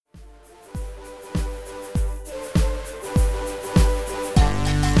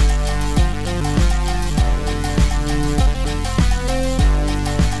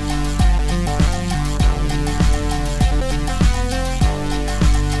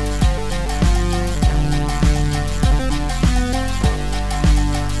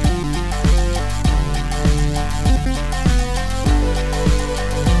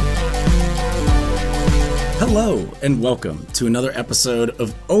and welcome to another episode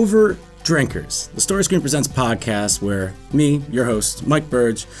of Over Drinkers, the Story Screen Presents podcast where me, your host, Mike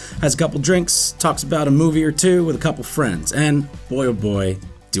Burge, has a couple drinks, talks about a movie or two with a couple friends, and boy oh boy,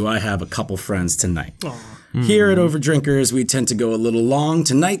 do I have a couple friends tonight. Here at Over Drinkers, we tend to go a little long.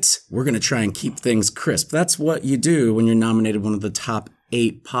 Tonight, we're going to try and keep things crisp. That's what you do when you're nominated one of the top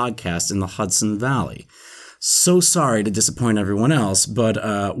 8 podcasts in the Hudson Valley. So sorry to disappoint everyone else, but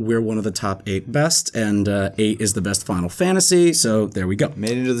we're one of the top 8 best, and 8 is the best Final Fantasy, so there we go.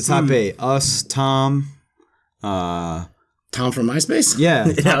 Made it into the top 8. Us, Tom, Tom from MySpace?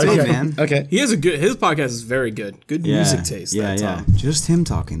 Yeah, top 8, man. Okay. His podcast is very good. Good music taste. Yeah. Just him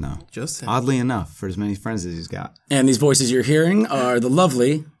talking, though. Just him. Oddly enough, for as many friends as he's got. And these voices you're hearing are the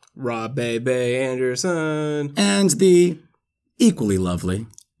lovely Rob Baby Anderson. and the equally lovely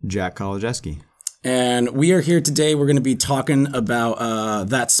Jack Kolodziejski. And we are here today. We're going to be talking about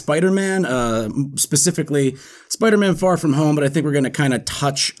that Spider-Man, specifically Spider-Man Far From Home, but I think we're going to kind of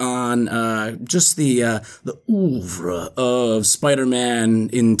touch on just the oeuvre of Spider-Man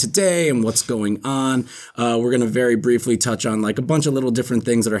in today and what's going on. We're going to very briefly touch on like a bunch of little different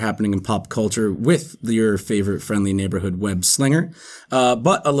things that are happening in pop culture with your favorite friendly neighborhood web slinger.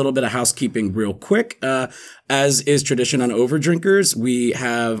 But a little bit of housekeeping real quick. As is tradition on Over Drinkers, we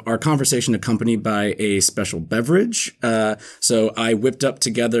have our conversation accompanied by a special beverage. So I whipped up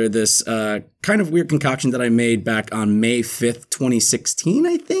together this kind of weird concoction that I made back on May 5th, 2016,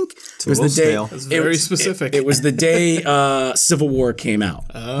 I think. It was the day. That's very specific. It was the day Civil War came out.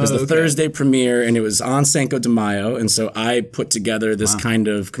 It was the Thursday premiere, and it was on Cinco de Mayo. And so I put together this kind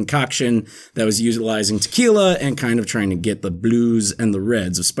of concoction that was utilizing tequila and kind of trying to get the blues and the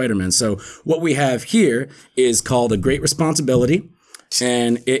reds of Spider-Man. So what we have here is called A Great Responsibility.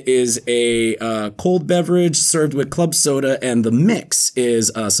 And it is a cold beverage served with club soda, and the mix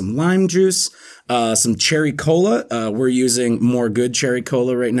is some lime juice, some cherry cola. We're using More Good cherry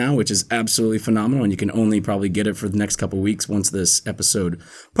cola right now, which is absolutely phenomenal, and you can only probably get it for the next couple weeks once this episode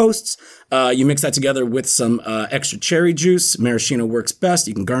posts. You mix that together with some extra cherry juice. Maraschino works best.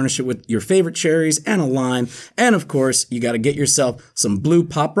 You can garnish it with your favorite cherries and a lime, and of course, you got to get yourself some blue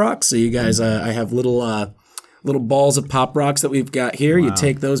Pop Rocks. So you guys, I have little balls of Pop Rocks that we've got here. Wow. You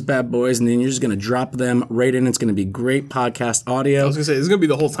take those bad boys, and then you're just going to drop them right in. It's going to be great podcast audio. I was going to say, this is going to be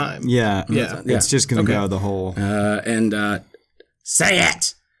the whole time. Yeah. It's just going to go the whole... say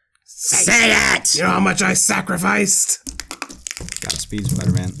it! Say it! You know how much I sacrificed? Godspeed,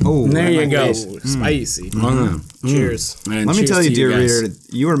 Spider-Man. Oh, there you go. Spicy. Cheers. And let me tell you, dear guys. reader,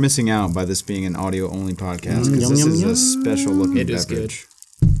 you are missing out by this being an audio-only podcast, because this is a special-looking beverage. It is good.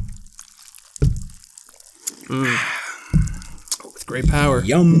 With great power.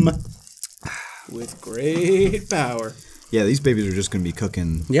 Yum. With great power. Yeah, these babies are just going to be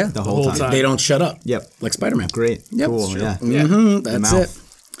cooking the whole time. They don't shut up. Yep. Like Spider-Man. Great. Yep. Cool. Yeah. That's it.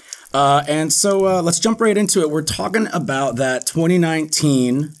 And so let's jump right into it. We're talking about that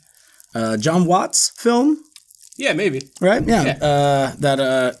 2019 John Watts film. Yeah, maybe. Right? Yeah.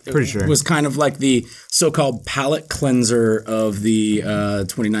 That Pretty sure. was kind of like the so-called palate cleanser of the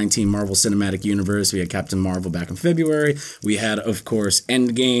 2019 Marvel Cinematic Universe. We had Captain Marvel back in February. We had, of course,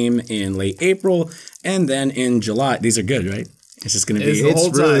 Endgame in late April. And then in July, these are good, right? It's just going to be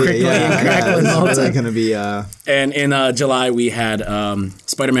It's really going to be. And in July, we had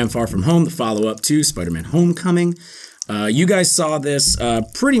Spider-Man Far From Home, the follow-up to Spider-Man Homecoming. You guys saw this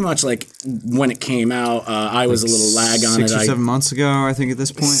pretty much like when it came out. I was a little lag on it. 6 or 7 months ago, I think at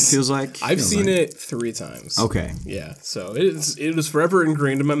this point, it feels like. I've seen it 3 times. Okay. Yeah, so it was forever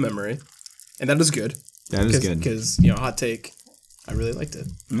ingrained in my memory. And that is good. That is good. Because, hot take, I really liked it.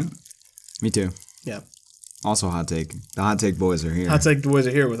 Yeah. Me too. Yeah. Also hot take. The hot take boys are here. Hot take boys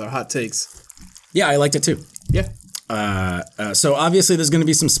are here with our hot takes. Yeah, I liked it too. Yeah. So obviously there's going to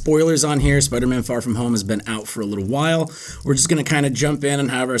be some spoilers on here. Spider-Man Far From Home has been out for a little while. We're just going to kind of jump in and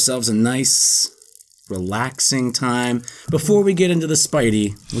have ourselves a nice, relaxing time. Before we get into the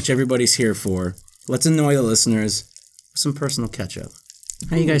Spidey, which everybody's here for, let's annoy the listeners with some personal ketchup.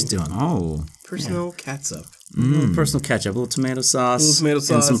 How you guys doing? Oh. Personal catsup. A little personal ketchup, a little tomato sauce, and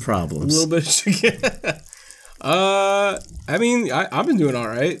some problems. A little bit of chicken. I mean, I've been doing all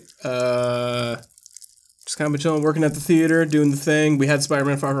right. Just kind of been chilling, working at the theater, doing the thing. We had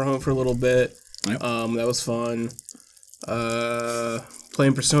Spider-Man Far From Home for a little bit. Yep. That was fun.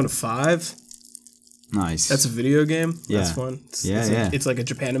 Playing Persona 5. Nice. That's a video game. Yeah. That's fun. It's like a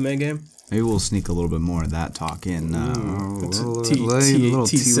Japan anime game. Maybe we'll sneak a little bit more of that talk in. A little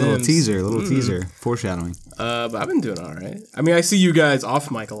teaser, foreshadowing. But I've been doing all right. I mean, I see you guys off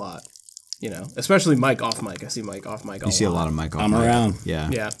mic a lot. especially Mike off mic. I see Mike off mic. You see a lot of Mike off I'm mic. around. Yeah.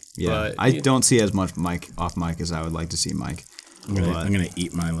 Yeah. But, I don't see as much Mike off mic as I would like to see Mike. I'm gonna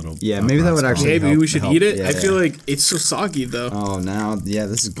eat my little. Maybe that would actually. Maybe help, we should eat it. Yeah, I feel like it's so soggy though. Oh, now,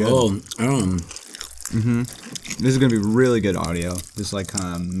 this is good. Oh, This is gonna be really good audio. Just like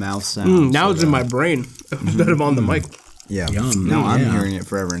kind of mouth sound. Now it's in my brain instead of on the mic. Yeah. Yum. Now I'm Yeah. hearing it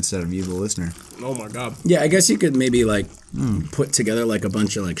forever instead of you, the listener. Oh my god. Yeah, I guess you could maybe like put together like a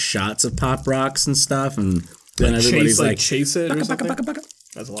bunch of like shots of Pop Rocks and stuff, and then everybody's like, chase it or something.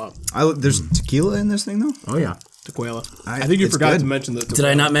 That's a lot. There's tequila in this thing though. oh yeah. Tequila. I think you it's forgot good. to mention the. Did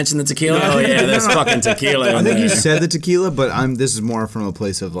I not mention the tequila? Oh yeah, there's fucking tequila. I think you said the tequila, but this is more from a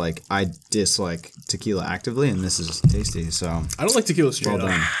place of like I dislike tequila actively, and this is tasty. So I don't like tequila straight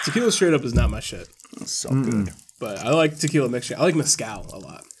up. Tequila straight up is not my shit. so good. But I like tequila mixture. I like mezcal a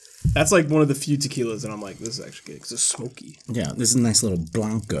lot. That's like one of the few tequilas that I'm like, this is actually good because it's smoky. Yeah, this is a nice little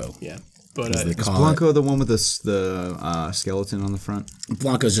Blanco. Yeah. But As they is call Blanco the one with the skeleton on the front?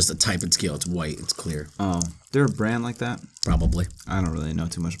 Blanco is just a type of tequila. It's white. It's clear. Oh, they're a brand like that. Probably. I don't really know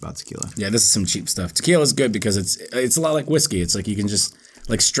too much about tequila. Yeah, this is some cheap stuff. Tequila is good because it's a lot like whiskey. It's like you can just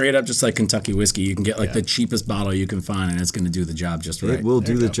like straight up, just like Kentucky whiskey. You can get like the cheapest bottle you can find, and it's going to do the job just right. It will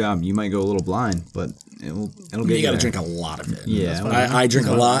do the job. You might go a little blind, but it'll get You you got to there. drink a lot of it. Yeah, I drink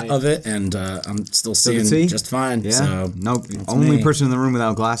a lot of it, and I'm still seeing see? just fine. Yeah, So no, only me. person in the room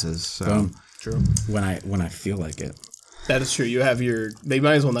without glasses. So true. when I feel like it. That is true. You have they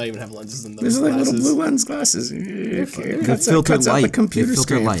might as well not even have lenses in those These are like glasses. little blue lens glasses. filtered light. The computer They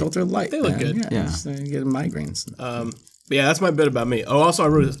filter screen. light. Filtered light. They look good. Yeah. Just, get migraines. But yeah, that's my bit about me. Oh, also I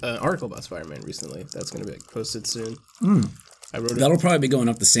wrote an article about Spider-Man recently. That's going to be posted soon. I wrote it. That'll probably be going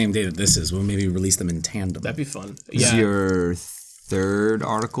up the same day that this is. We'll maybe release them in tandem. That'd be fun. this is your third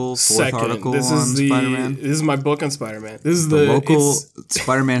article, fourth article on Spider-Man. This is my book on Spider-Man. This is The local it's-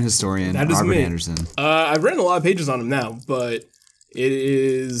 Spider-Man historian, That is Robert me. Anderson. I've written a lot of pages on him now, but it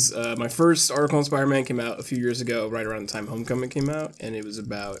is my first article on Spider-Man came out a few years ago, right around the time Homecoming came out, and it was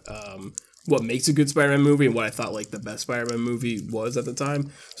about what makes a good Spider-Man movie and what I thought like the best Spider-Man movie was at the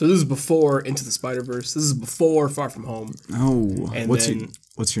time. So this is before Into the Spider-Verse. This is before Far From Home. Oh, And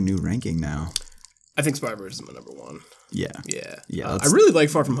what's your new ranking now? I think Spider-Verse is my number one. Yeah, Yeah. I that's- really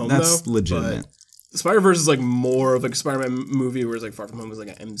like Far From Home that's though. legitimate. But Spider-Verse is like more of like a Spider-Man movie, whereas like Far From Home is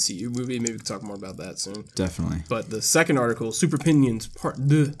like an MCU movie. Maybe we can talk more about that soon. Definitely. But the second article, Super Opinions Part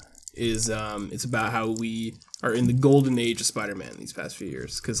 2, is it's about how we are in the golden age of Spider-Man these past few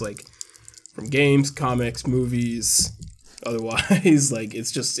years. Because like from games, comics, movies, otherwise, like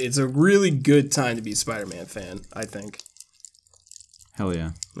it's a really good time to be a Spider-Man fan, I think. Hell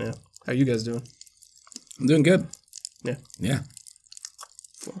yeah. Yeah. How you guys doing? I'm doing good. Yeah. Yeah.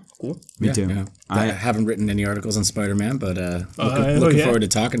 Cool. Me too. Yeah. I haven't written any articles on Spider-Man, but Oh, looking yeah. forward to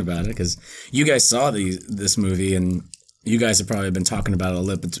talking about it because you guys saw this movie and you guys have probably been talking about it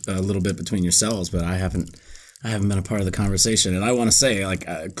a little bit between yourselves, but I haven't been a part of the conversation. And I want to say, like,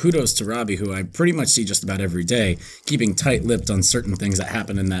 kudos to Robbie, who I pretty much see just about every day, keeping tight-lipped on certain things that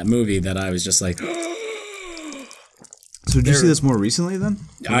happened in that movie that I was just like, So did you see this more recently then?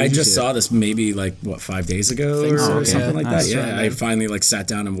 I just saw this maybe like 5 days ago or so, something yeah. like that. Nice. Yeah, I finally like sat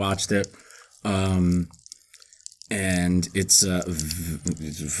down and watched it, and it's a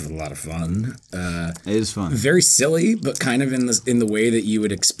lot of fun. It is fun. Very silly, but kind of in the way that you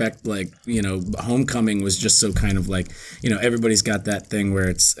would expect. Like, you know, Homecoming was just so kind of like, you know, everybody's got that thing where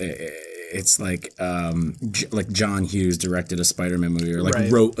it's like John Hughes directed a Spider-Man movie or like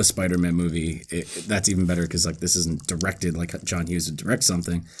Right. wrote a Spider-Man movie. That's even better because like this isn't directed like John Hughes would direct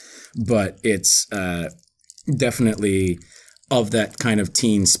something, but it's definitely of that kind of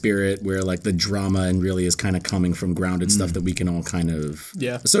teen spirit where like the drama and really is kind of coming from grounded stuff that we can all kind of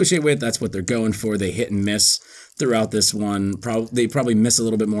associate with. That's what they're going for. They hit and miss throughout this one. They probably miss a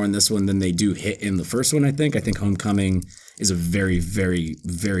little bit more in this one than they do hit in the first one. I think Homecoming is a very, very,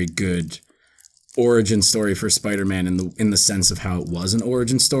 very good origin story for Spider-Man in the sense of how it was an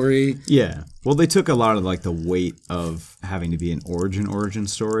origin story. Yeah. Well, they took a lot of like the weight of having to be an origin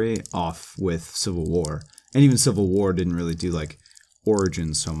story off with Civil War. And even Civil War didn't really do like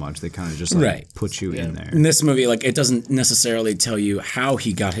origins so much. They kind of just like put you in there. In this movie, like it doesn't necessarily tell you how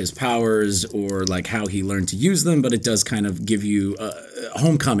he got his powers or like how he learned to use them, but it does kind of give you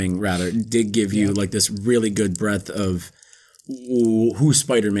Homecoming rather did give you like this really good breadth of who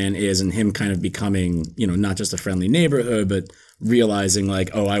Spider-Man is and him kind of becoming, you know, not just a friendly neighborhood, but realizing like,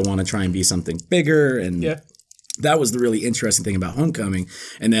 oh, I want to try and be something bigger. And that was the really interesting thing about Homecoming.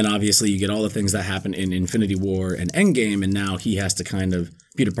 And then obviously you get all the things that happen in Infinity War and Endgame. And now he has to kind of,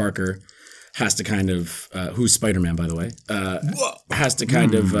 Peter Parker has to kind of who's Spider-Man, by the way, has to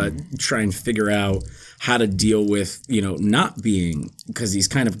kind of try and figure out how to deal with, not being, because he's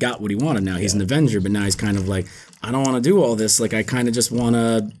kind of got what he wanted now. He's an Avenger, but now he's kind of like, I don't want to do all this. Like, I kind of just want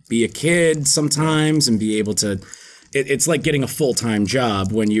to be a kid sometimes and be able to. It's like getting a full-time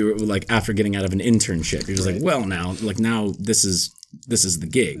job when you're like after getting out of an internship. You're just like, well, now this is the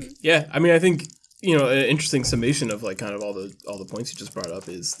gig. Yeah, I mean, I think an interesting summation of like kind of all the points you just brought up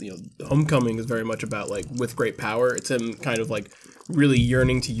is Homecoming is very much about like with great power. It's him kind of like really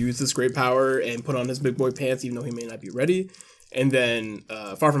yearning to use this great power and put on his big boy pants, even though he may not be ready. And then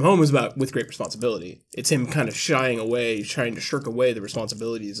Far From Home is about with great responsibility. It's him kind of shying away, trying to shirk away the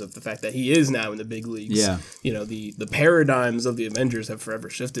responsibilities of the fact that he is now in the big leagues. Yeah. The paradigms of the Avengers have forever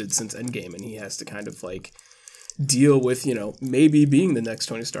shifted since Endgame, and he has to kind of like deal with, maybe being the next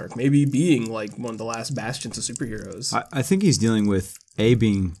Tony Stark, maybe being like one of the last bastions of superheroes. I think he's dealing with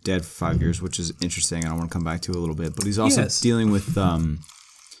being dead for 5 years, which is interesting, and I want to come back to it a little bit. But he's also dealing with, kind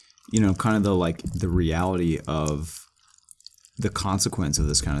of the reality of the consequence of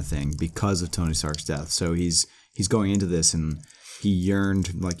this kind of thing because of Tony Stark's death. So he's going into this, and he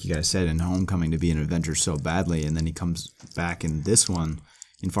yearned, like you guys said, in Homecoming to be an Avenger so badly, and then he comes back in this one,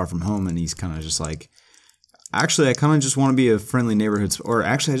 in Far From Home, and he's kind of just like, actually, I kind of just want to be a friendly neighborhood, or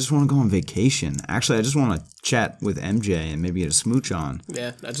actually, I just want to go on vacation. Actually, I just want to chat with MJ and maybe get a smooch on.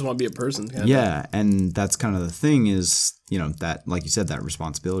 Yeah, I just want to be a person. Yeah, and that's kind of the thing is, that, like you said, that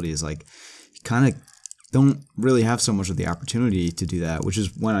responsibility is like, kind of don't really have so much of the opportunity to do that, which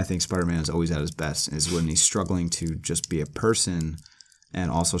is when I think Spider-Man is always at his best, is when he's struggling to just be a person and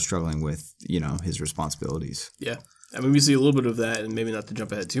also struggling with, his responsibilities. Yeah. I mean, we see a little bit of that, and maybe not to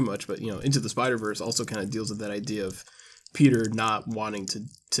jump ahead too much, but, Into the Spider-Verse also kind of deals with that idea of Peter not wanting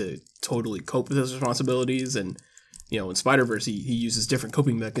to totally cope with his responsibilities. And, in Spider-Verse, he uses different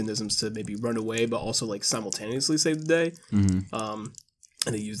coping mechanisms to maybe run away, but also, like, simultaneously save the day. Mm-hmm.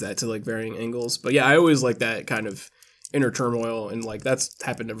 And they use that to like varying angles. But yeah, I always like that kind of inner turmoil, and like that's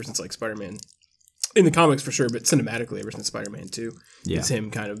happened ever since like Spider-Man in the comics for sure, but cinematically ever since Spider-Man 2. Yeah. It's him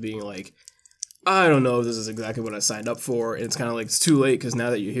kind of being like, I don't know if this is exactly what I signed up for. And it's kind of like, it's too late because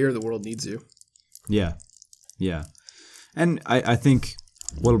now that you're here, the world needs you. Yeah. Yeah. And I think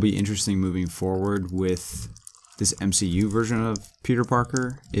what'll be interesting moving forward with this MCU version of Peter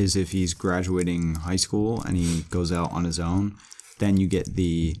Parker is if he's graduating high school and he goes out on his own. Then you get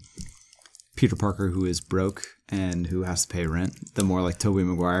the Peter Parker who is broke and who has to pay rent. The more like Tobey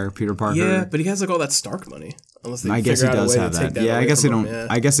Maguire Peter Parker. Yeah, but he has like all that Stark money. Unless they I guess he does have that. Yeah, I guess they don't. Yeah.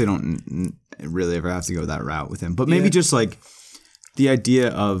 I guess they don't really ever have to go that route with him. But maybe just like the idea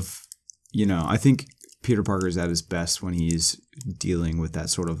of, I think Peter Parker is at his best when he's dealing with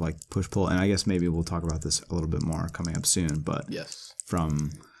that sort of like push pull. And I guess maybe we'll talk about this a little bit more coming up soon. But from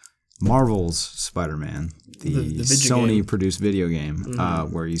Marvel's Spider-Man, the Sony-produced video game,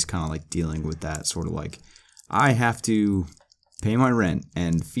 where he's kind of like dealing with that sort of like, I have to pay my rent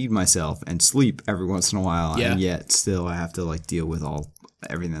and feed myself and sleep every once in a while, and yet still I have to like deal with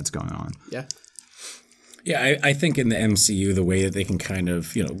everything that's going on. Yeah. Yeah, I think in the MCU, the way that they can kind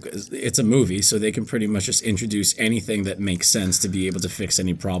of, it's a movie, so they can pretty much just introduce anything that makes sense to be able to fix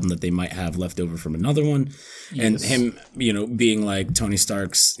any problem that they might have left over from another one. Yes. And him, being like Tony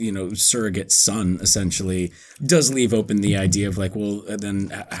Stark's, surrogate son, essentially, does leave open the idea of like, well,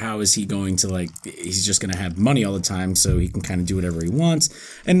 then how is he going to like, he's just going to have money all the time so he can kind of do whatever he wants.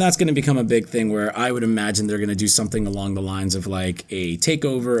 And that's going to become a big thing where I would imagine they're going to do something along the lines of like a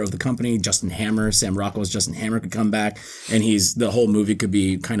takeover of the company. Justin Hammer, Sam Rockwell's Justin Hammer could come back, and the whole movie could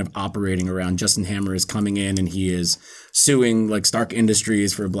be kind of operating around Justin Hammer is coming in and he is suing like Stark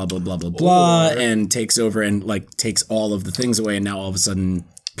Industries for blah, blah, blah, blah, blah, and takes over and like takes all of the things away. And now all of a sudden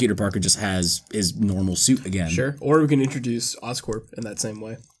Peter Parker just has his normal suit again. Sure. Or we can introduce Oscorp in that same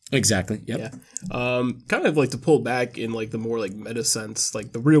way. Exactly. Yep. Yeah. Kind of like to pull back in like the more like meta sense,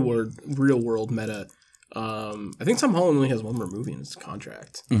 like the real world meta. I think Tom Holland only has one more movie in his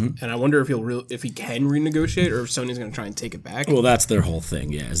contract, and I wonder if he can renegotiate or if Sony's going to try and take it back. Well, that's their whole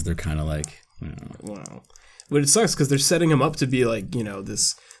thing. Yeah, is they're kind of like, wow. But it sucks because they're setting him up to be like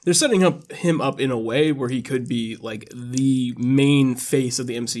this. They're setting him up in a way where he could be like the main face of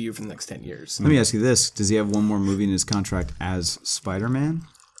the MCU for the next 10 years. Let me ask you this: does he have one more movie in his contract as Spider-Man?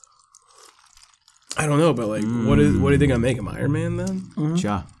 I don't know, but like, what are they gonna make him, Iron Man then?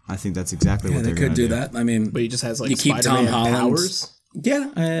 Yeah, I think that's exactly what they could do. That. I mean, but he just has like you keep Spider-Man Tom Holland powers. Yeah,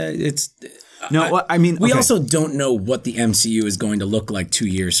 it's. No, I mean, we also don't know what the MCU is going to look like 2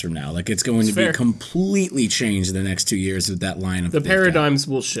 years from now. Like, it's going to be completely changed in the next 2 years with that line of the paradigms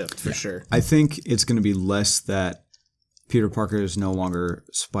will shift for sure. I think it's going to be less that Peter Parker is no longer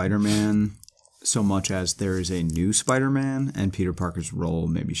Spider-Man so much as there is a new Spider-Man and Peter Parker's role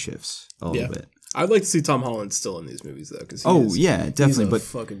maybe shifts a little bit. I'd like to see Tom Holland still in these movies though, because definitely. But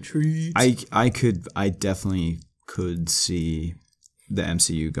fucking treat. I definitely could see the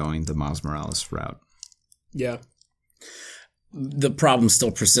MCU going the Miles Morales route. Yeah. The problem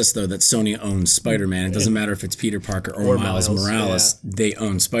still persists, though, that Sony owns Spider-Man. It doesn't matter if it's Peter Parker or Miles Morales. Yeah. They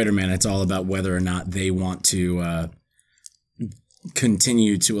own Spider-Man. It's all about whether or not they want to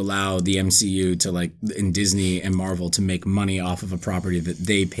continue to allow the MCU to, like, in Disney and Marvel to make money off of a property that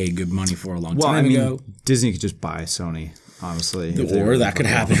they paid good money for a long time ago. Disney could just buy Sony, honestly. Or that could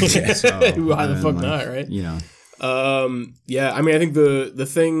happen. Why the fuck not, right? You know. Yeah, I mean, I think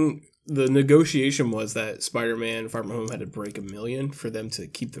the negotiation was that Spider-Man Far From Home had to break $1 million for them to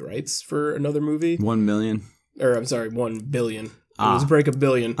keep the rights for another movie. 1 million? Or, I'm sorry, 1 billion. It was break $1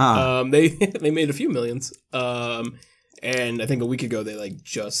 billion. They made a few millions. And I think a week ago they like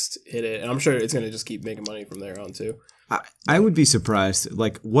just hit it. And I'm sure it's going to just keep making money from there on too. I would be surprised.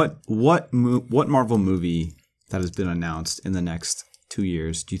 Like, what Marvel movie that has been announced in the next 2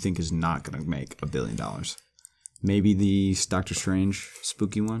 years do you think is not going to make $1 billion? Maybe the Doctor Strange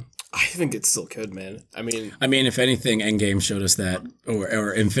spooky one? I think it still could, man. I mean, if anything, Endgame showed us that,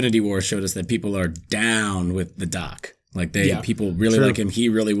 or Infinity War showed us that people are down with the Doc. Like people really like him. He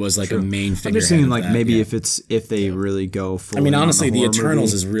really was like a main figure. I'm just thinking like maybe if they really go for. I mean, honestly, the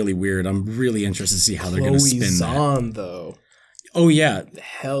Eternals is really weird. I'm really interested to see how they're going to spin that. Chloe Zhao, though. Oh yeah,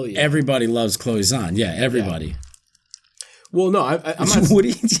 hell yeah! Everybody loves Chloe Zhao. Yeah, everybody. Yeah. Well, no, I'm not.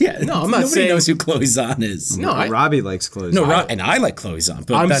 Woody? Yeah, no, I'm not Nobody saying. knows who Chloe Zhao is. No, Robbie likes Chloe Zhao. No, and I like Chloe Zhao.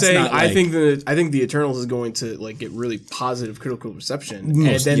 But I'm that's saying not like, I think the Eternals is going to like get really positive critical reception,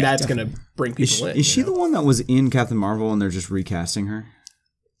 and then that's going to bring people in. Is she the one that was in Captain Marvel and they're just recasting her?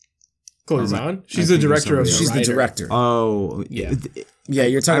 Chloe Zhao? She's the director of. She's the director. Oh, yeah. Yeah,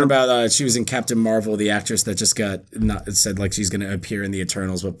 you're talking about she was in Captain Marvel, the actress that just said like she's going to appear in the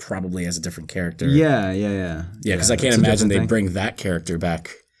Eternals, but probably as a different character. Yeah. Yeah, because I can't imagine they bring that character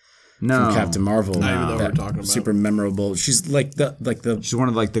back from Captain Marvel. Not even know what we're talking about. Super memorable. She's like the. She's one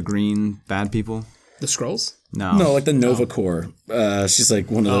of like the green bad people. The Skrulls? No, like the Nova Corps. She's like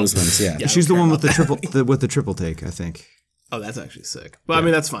one of those ones. Yeah, she's the one with the triple take, I think. Oh, that's actually sick. But I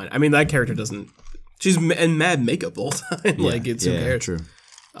mean, that's fine. I mean, that character doesn't. She's in mad makeup all the time. Like it's who cares? True.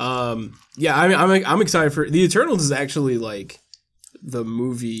 Yeah, I mean, I'm excited for the Eternals. Is actually like the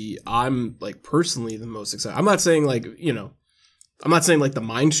movie I'm like personally the most excited. I'm not saying like I'm not saying like the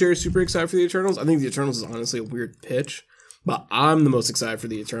Mindshare is super excited for the Eternals. I think the Eternals is honestly a weird pitch, but I'm the most excited for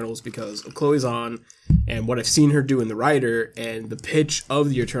the Eternals because of Chloe Zhao and what I've seen her do in The Rider, and the pitch of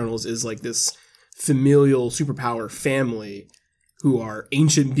the Eternals is like this familial superpower family who are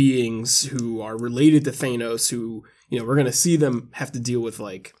ancient beings who are related to Thanos, who, we're going to see them have to deal with,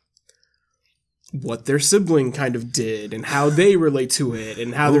 like, what their sibling kind of did and how they relate to it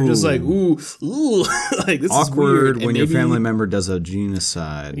and how they're just like, ooh, like, this awkward is weird. when your family member does a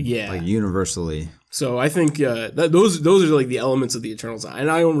genocide. Yeah. Like, universally. So I think those are, like, the elements of the Eternals.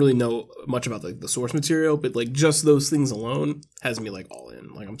 And I don't really know much about, like, the source material, but, like, just those things alone has me, like, all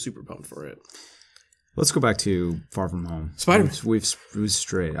in. Like, I'm super pumped for it. Let's go back to Far From Home. Spider-Man. We've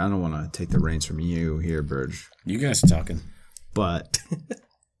strayed. I don't want to take the reins from you here, Burge. You guys are talking. But,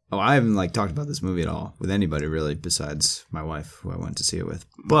 I haven't talked about this movie at all with anybody really besides my wife, who I went to see it with.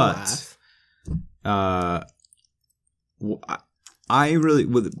 But, I really,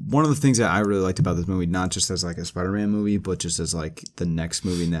 one of the things that I really liked about this movie, not just as like a Spider-Man movie, but just as like the next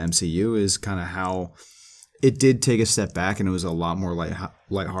movie in the MCU, is kind of how it did take a step back, and it was a lot more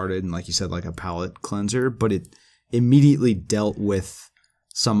lighthearted and, like you said, like a palate cleanser. But it immediately dealt with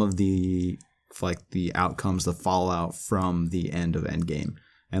some of the outcomes, the fallout from the end of Endgame,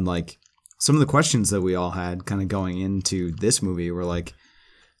 and like some of the questions that we all had kind of going into this movie were like,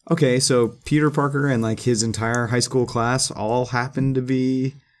 okay, so Peter Parker and like his entire high school class all happened to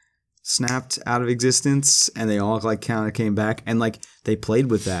be snapped out of existence, and they all like kind of came back, and like they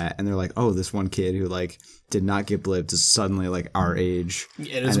played with that, and they're like, oh, this one kid who like did not get blipped is suddenly like our age.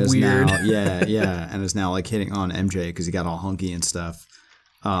 Yeah, it is weird. Now, and is now like hitting on MJ because he got all hunky and stuff.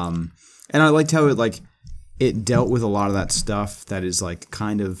 And I liked how it dealt with a lot of that stuff that is like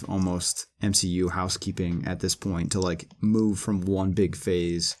kind of almost MCU housekeeping at this point, to like move from one big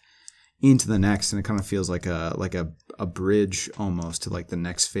phase into the next, and it kind of feels like a bridge almost to like the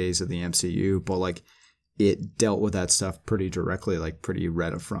next phase of the MCU, but like it dealt with that stuff pretty directly, like pretty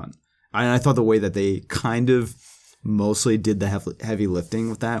right up front. I thought the way that they kind of mostly did the heavy lifting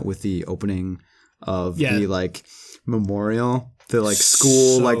with that, with the opening of the like memorial, the like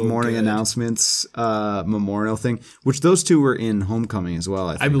school so like morning announcements memorial thing, which those two were in Homecoming as well.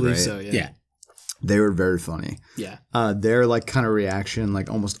 I think, believe right? so. Yeah. They were very funny. Yeah. Their like kind of reaction, like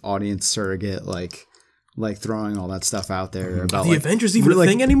almost audience surrogate, like throwing all that stuff out there about the Avengers even a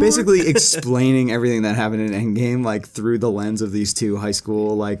thing anymore? Basically explaining everything that happened in Endgame, like through the lens of these two high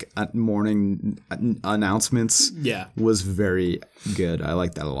school like morning announcements. Yeah. Was very good. I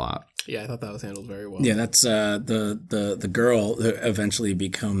like that a lot. Yeah, I thought that was handled very well. Yeah, that's the girl who eventually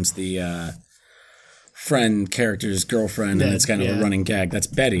becomes the friend character's girlfriend, and it's kind of a running gag. That's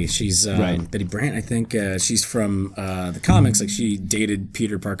Betty. She's Betty Brant, I think. She's from the comics. Like, she dated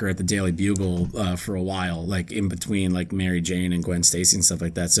Peter Parker at the Daily Bugle for a while, like in between like Mary Jane and Gwen Stacy and stuff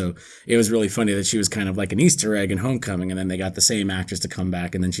like that. So it was really funny that she was kind of like an Easter egg in Homecoming, and then they got the same actress to come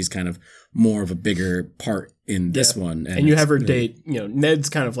back, and then she's kind of more of a bigger part in this one. And you have her date, Ned's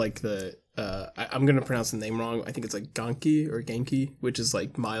kind of like the I'm going to pronounce the name wrong. I think it's like Genki, which is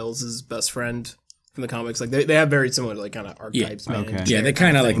like Miles' best friend from the comics. Like they have very similar like kind of archetypes. Yeah, they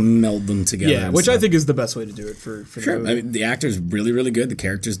kind of like meld them together. Yeah, which I think is the best way to do it for sure. The movie. I mean, the actor's really, really good. The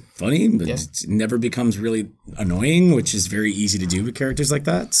character's funny, but it never becomes really annoying, which is very easy to do with characters like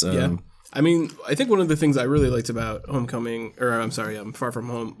that. So yeah. I mean, I think one of the things I really liked about Far From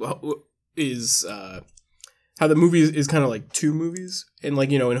Home is how the movie is kind of like two movies. And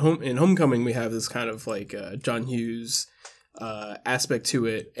like, in Homecoming we have this kind of like John Hughes aspect to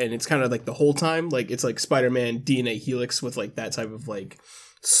it, and it's kind of like the whole time like it's like Spider-Man DNA helix with like that type of like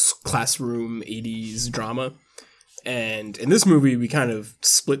classroom 80s drama. And in this movie we kind of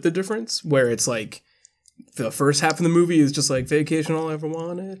split the difference, where it's like the first half of the movie is just like vacation all I ever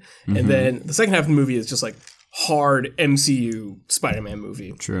wanted, and then the second half of the movie is just like hard MCU Spider-Man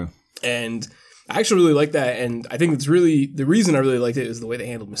movie. True. And I actually really like that, and I think it's really the reason I really liked it is the way they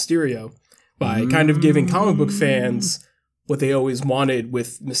handled Mysterio by kind of giving comic book fans what they always wanted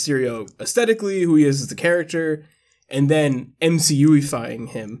with Mysterio aesthetically, who he is as a character, and then MCU-ifying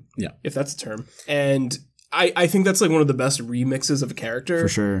him, if that's a term. And I think that's like one of the best remixes of a character for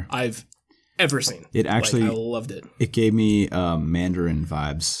sure I've ever seen. It actually, I loved it. It gave me Mandarin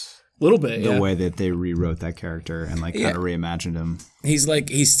vibes. A little bit, the way that they rewrote that character and like kind of reimagined him.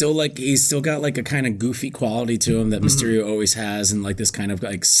 He's still got like a kind of goofy quality to him that Mysterio always has, in like this kind of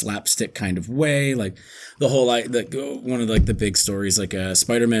like slapstick kind of way. Like the whole one of like the big stories, like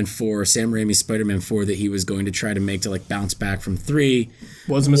Spider-Man 4, Sam Raimi's Spider-Man 4 that he was going to try to make to like bounce back from 3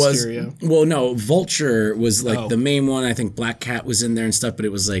 was Mysterio. Well, no, Vulture was like the main one. I think Black Cat was in there and stuff, but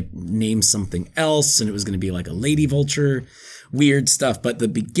it was like named something else, and it was going to be like a Lady Vulture. Weird stuff, but the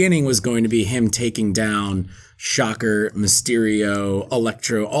beginning was going to be him taking down Shocker, Mysterio,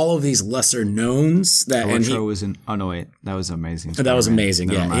 Electro, all of these lesser knowns. That Electro was in. Oh no, wait, that was amazing. That was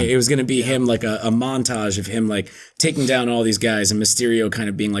amazing. Yeah, it was going to be him like a montage of him like taking down all these guys, and Mysterio kind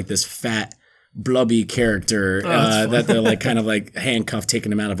of being like this fat, blubby character that they're like kind of like handcuffed,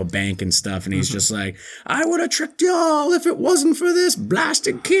 taking him out of a bank and stuff, and he's just like, I would have tricked y'all if it wasn't for this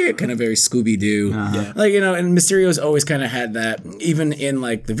blasted kid, kind of very Scooby-Doo. Like, and Mysterio's always kind of had that, even in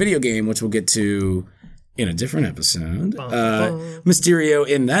like the video game, which we'll get to in a different episode. Mysterio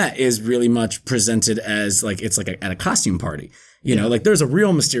in that is really much presented as like it's like at a costume party, like there's a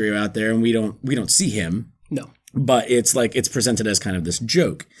real Mysterio out there, and we don't see him. No. But it's like it's presented as kind of this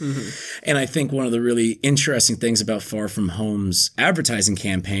joke. And I think one of the really interesting things about Far From Home's advertising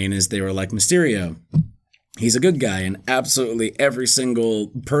campaign is they were like, Mysterio, he's a good guy. And absolutely every single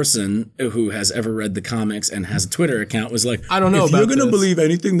person who has ever read the comics and has a Twitter account was like, I don't know if you're going to believe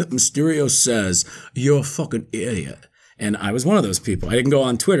anything that Mysterio says, you're a fucking idiot. And I was one of those people. I didn't go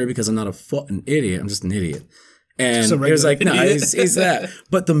on Twitter because I'm not a fucking idiot. I'm just an idiot. And it was like, no, he's that.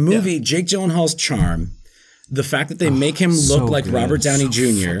 But the movie, Jake Gyllenhaal's charm, the fact that they make him look like good. Robert Downey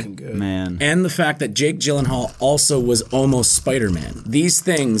Jr. Man. And the fact that Jake Gyllenhaal also was almost Spider-Man. These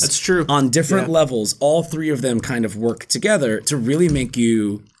things, that's true, on different levels, all three of them kind of work together to really make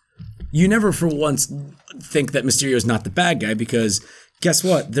you never for once think that Mysterio is not the bad guy, because guess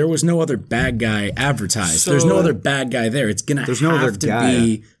what? There was no other bad guy advertised. There's no other bad guy there. It's going to have to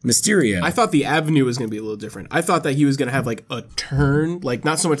be Mysterio. I thought the avenue was going to be a little different. I thought that he was going to have like a turn, like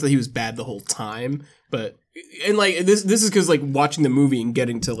not so much that he was bad the whole time, but and like this is because like watching the movie and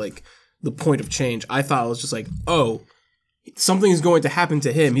getting to like the point of change, I thought it was just like, oh, something is going to happen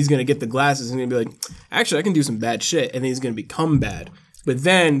to him. He's going to get the glasses and going to be like, actually, I can do some bad shit, and then he's going to become bad. But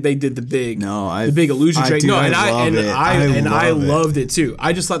then they did the big illusion trick. No, and I loved it too.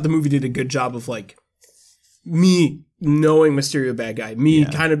 I just thought the movie did a good job of like me knowing Mysterio bad guy, me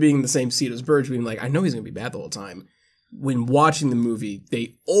kind of being in the same seat as Burge, being like, I know he's going to be bad the whole time. When watching the movie,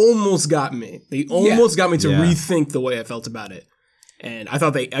 they almost got me. They almost got me to rethink the way I felt about it. And I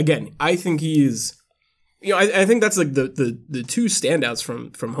thought I think he is I think that's like the two standouts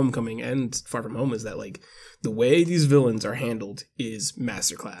from Homecoming and Far From Home is that like the way these villains are handled is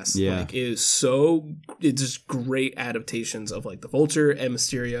masterclass. Yeah. Like it's just great adaptations of like the Vulture and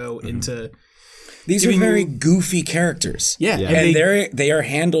Mysterio into. These are very goofy characters. Yeah. And they are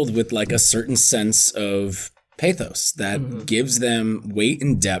handled with like a certain sense of pathos that gives them weight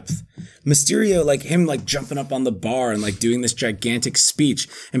and depth. Mysterio, like him like jumping up on the bar and like doing this gigantic speech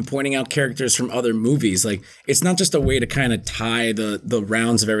and pointing out characters from other movies. Like it's not just a way to kind of tie the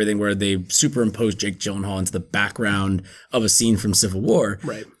rounds of everything where they superimpose Jake Gyllenhaal into the background of a scene from Civil War.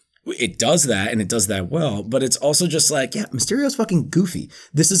 Right. It does that, and it does that well, but it's also just like, yeah, Mysterio's fucking goofy.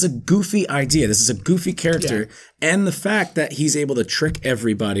 This is a goofy idea. This is a goofy character. Yeah. And the fact that he's able to trick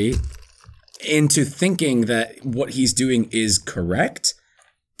everybody into thinking that what he's doing is correct,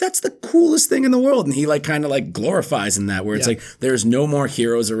 that's the coolest thing in the world. And he like kind of like glorifies in that, where it's like, there's no more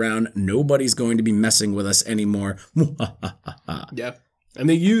heroes around. Nobody's going to be messing with us anymore. Yeah. And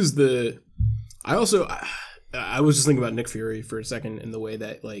they use I was just thinking about Nick Fury for a second in the way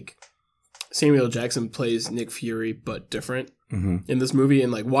that like Samuel Jackson plays Nick Fury but different in this movie, and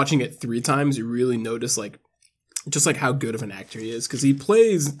like watching it 3 times you really notice like just like how good of an actor he is, because he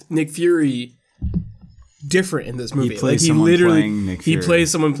plays Nick Fury different in this movie. He plays someone playing Nick Fury. He plays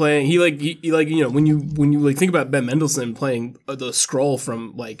someone playing he like you know when you like think about Ben Mendelsohn playing the Skrull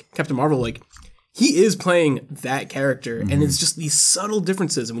from like Captain Marvel, like he is playing that character, and it's just these subtle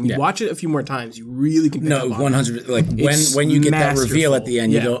differences. And when you watch it a few more times, you really can pick up on 100. Like when you get that reveal at the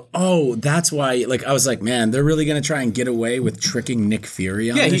end, you go, "Oh, that's why." Like I was like, "Man, they're really gonna try and get away with tricking Nick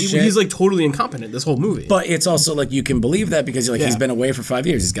Fury on this shit." He's like totally incompetent this whole movie. But it's also like you can believe that because like he's been away for 5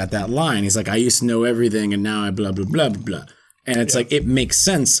 years. He's got that line. He's like, "I used to know everything, and now I blah blah blah blah blah." And it's like it makes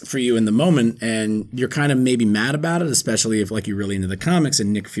sense for you in the moment, and you're kind of maybe mad about it, especially if like you're really into the comics.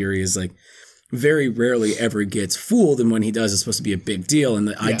 And Nick Fury is like, very rarely ever gets fooled, and when he does, it's supposed to be a big deal. And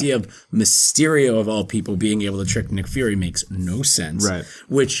the idea of Mysterio, of all people, being able to trick Nick Fury makes no sense. Right.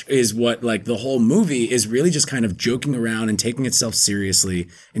 Which is what, like, the whole movie is really just kind of joking around and taking itself seriously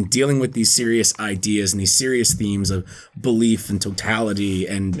and dealing with these serious ideas and these serious themes of belief and totality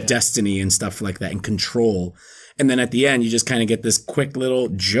and destiny and stuff like that and control. And then at the end, you just kind of get this quick little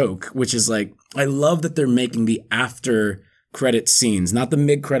joke, which is like, I love that they're making the after credit scenes, not the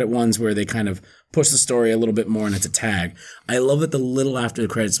mid-credit ones where they kind of push the story a little bit more and it's a tag. I love that the little after the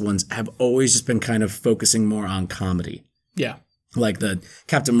credits ones have always just been kind of focusing more on comedy. Yeah. Like the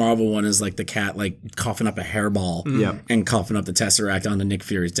Captain Marvel one is like the cat like coughing up a hairball and coughing up the Tesseract onto Nick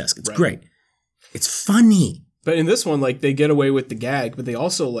Fury's desk. It's great. It's funny. But in this one, like, they get away with the gag, but they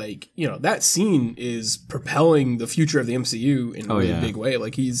also, like, you know, that scene is propelling the future of the MCU in a really big way.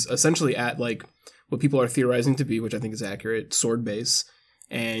 Like, he's essentially at, like, what people are theorizing to be, which I think is accurate, sword base.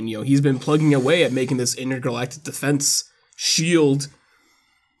 And, you know, he's been plugging away at making this intergalactic defense shield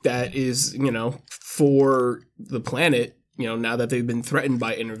that is, you know, for the planet, you know, now that they've been threatened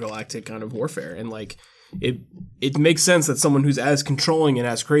by intergalactic kind of warfare. And, like, it makes sense that someone who's as controlling and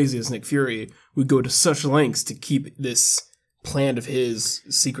as crazy as Nick Fury would go to such lengths to keep this plan of his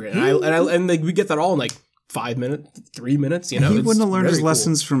secret. And like, we get that all in, like, 5 minutes, 3 minutes, you know? He wouldn't have learned his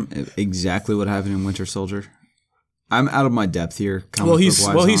lessons from exactly what happened in Winter Soldier. I'm out of my depth here. He's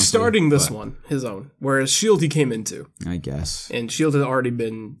starting this one, his own. Whereas S.H.I.E.L.D. he came into. I guess. And S.H.I.E.L.D. had already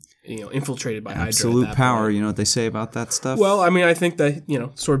been, you know, infiltrated by Hydra. Absolute power, you know what they say about that stuff? Well, I mean, I think that, you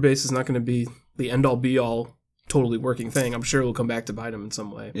know, sword base is not going to be the end-all, be-all, totally working thing. I'm sure it'll come back to bite him in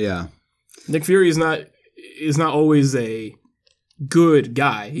some way. Yeah. Nick Fury is not always a good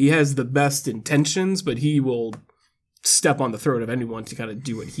guy. He has the best intentions, but he will step on the throat of anyone to kind of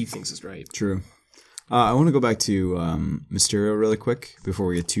do what he thinks is right. True. I want to go back to Mysterio really quick before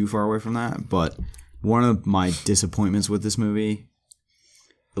we get too far away from that. But one of my disappointments with this movie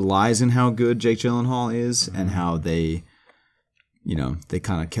lies in how good Jake Gyllenhaal is and how they, you know, they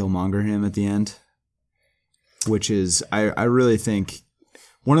kind of Killmonger him at the end. Which is, I really think,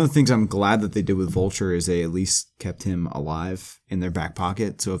 one of the things I'm glad that they did with Vulture is they at least kept him alive in their back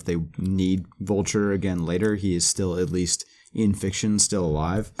pocket. So if they need Vulture again later, he is still, at least in fiction, still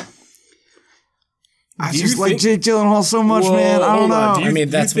alive. I just like Jake Gyllenhaal so much, man. I don't know. I mean,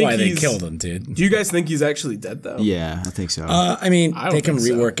 that's why they killed him, dude. Do you guys think he's actually dead, though? Yeah, I think so. I mean, they can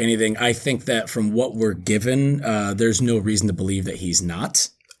rework anything. I think that from what we're given, there's no reason to believe that he's not.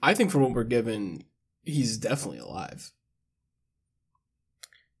 I think from what we're given, he's definitely alive.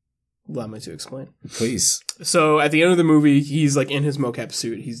 Allow me to explain. Please. So at the end of the movie, he's like in his mocap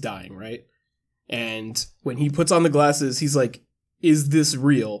suit. He's dying, right? And when he puts on the glasses, he's like, "Is this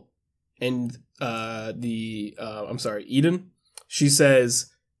real?" And Eden, she says,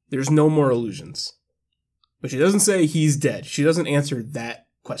 "There's no more illusions." but she doesn't say he's dead. She doesn't answer that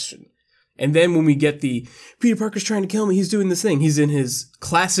question. And then when we get the Peter Parker's trying to kill me, he's doing this thing. He's in his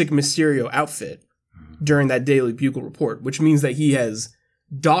classic Mysterio outfit during that Daily Bugle report, which means that he has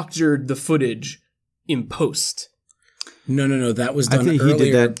doctored the footage in post. No. That was done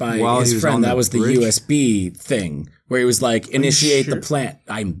earlier by his friend. That was the USB thing where he was like, initiate the plan.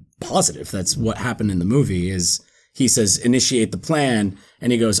 I'm positive that's what happened in the movie is he says, initiate the plan.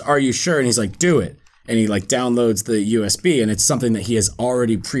 And he goes, are you sure? And he's like, do it. And he like downloads the USB and it's something that he has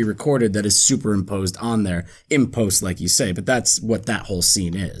already pre-recorded that is superimposed on there in post, like you say. But that's what that whole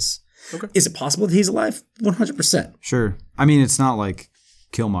scene is. Okay. Is it possible that he's alive? 100%. Sure. I mean, it's not like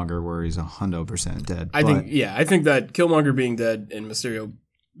Killmonger where he's 100% dead. I think that Killmonger being dead and Mysterio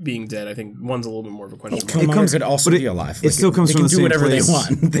being dead, I think one's a little bit more of a question. Killmonger could also be alive. It still comes from the same place. They can do whatever they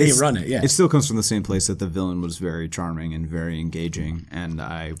want. They run it, yeah. It still comes from the same place that the villain was very charming and very engaging, and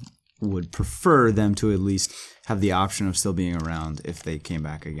I would prefer them to at least have the option of still being around if they came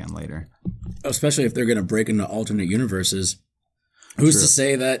back again later. Especially if they're going to break into alternate universes. Who's to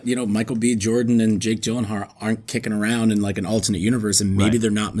say that, Michael B. Jordan and Jake Gyllenhaal aren't kicking around in like an alternate universe and maybe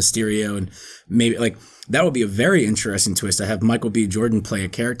they're not Mysterio and maybe like that would be a very interesting twist to have Michael B. Jordan play a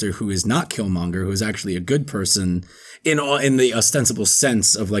character who is not Killmonger, who is actually a good person in the ostensible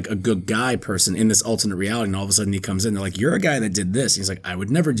sense of like a good guy person in this alternate reality. And all of a sudden he comes in, they're like, you're a guy that did this. He's like, I would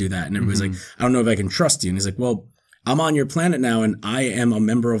never do that. And everybody's like, I don't know if I can trust you. And he's like, well, I'm on your planet now and I am a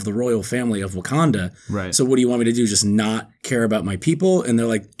member of the royal family of Wakanda. Right. So what do you want me to do? Just not care about my people? And they're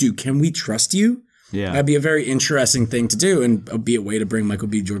like, dude, can we trust you? Yeah. That'd be a very interesting thing to do and be a way to bring Michael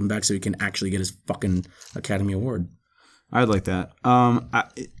B. Jordan back so he can actually get his fucking Academy Award. I'd like that.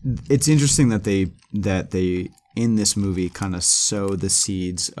 It's interesting that they in this movie kind of sow the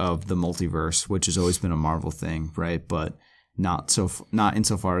seeds of the multiverse, which has always been a Marvel thing, right? But not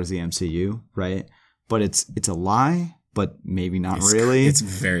insofar as the MCU, right? But it's a lie, but maybe not really. It's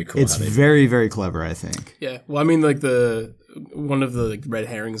very cool. It's very, very clever, I think. Yeah. Well, I mean, like one of the like red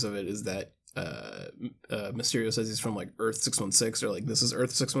herrings of it is that Mysterio says he's from like Earth 616 or like this is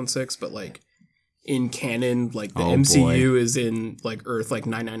Earth 616, but like in canon, like the MCU is in like Earth like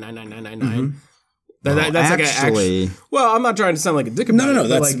 9999999. That's actually, like well, I'm not trying to sound like a dick about it. No,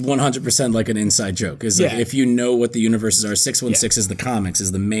 that's like 100% like an inside joke. Is like if you know what the universes are, 616 is the comics,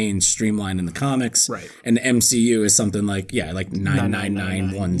 is the main streamline in the comics, right? And the MCU is something like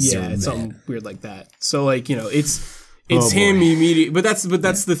 99910. Yeah, it's something weird like that. So like it's him immediately, but that's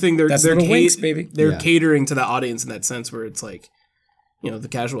the thing. They're winks, baby. They're catering to the audience in that sense, where it's like the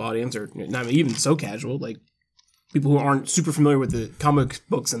casual audience, or not even so casual, like people who aren't super familiar with the comic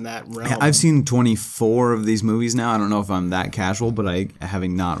books in that realm. I've seen 24 of these movies now. I don't know if I'm that casual, but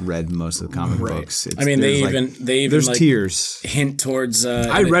having not read most of the comic books. I mean, they even there's like tiers hint towards.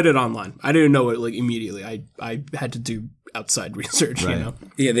 I read it online. I didn't know it like immediately. I had to do outside research. Right.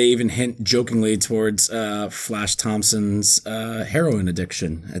 Yeah, they even hint jokingly towards Flash Thompson's heroin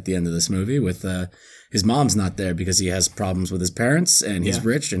addiction at the end of this movie with. His mom's not there because he has problems with his parents and he's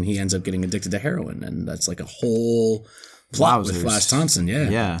rich and he ends up getting addicted to heroin. And that's like a whole plot with Flash Thompson.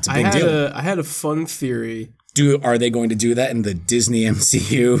 Yeah. It's a big deal. I had a fun theory. Are they going to do that in the Disney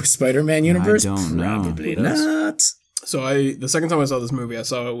MCU Spider-Man universe? I don't know. Probably not. So the second time I saw this movie, I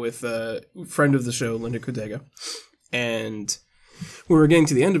saw it with a friend of the show, Linda Cordega. And when we were getting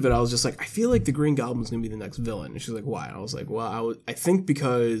to the end of it, I was just like, I feel like the Green Goblin's going to be the next villain. And she's like, why? And I was like, well, I think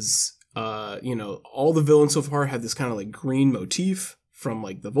because... all the villains so far have this kind of like green motif from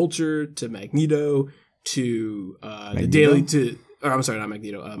like the Vulture to Magneto to the Daily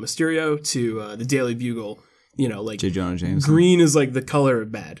Mysterio to the Daily Bugle. Like J. Jonah Jameson. Green is like the color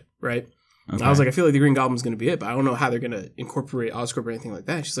of bad, right? Okay. I was like, I feel like the Green Goblin's going to be it, but I don't know how they're going to incorporate Oscorp or anything like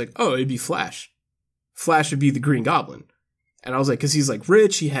that. She's like, oh, it'd be Flash. Flash would be the Green Goblin, and I was like, because he's like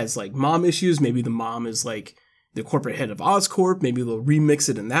rich, he has like mom issues. Maybe the mom is like the corporate head of Oscorp, maybe they'll remix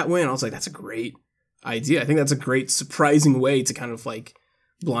it in that way. And I was like, that's a great idea. I think that's a great, surprising way to kind of like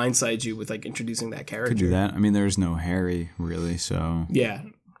blindside you with like introducing that character. Could do that. I mean, there's no Harry really, so. Yeah.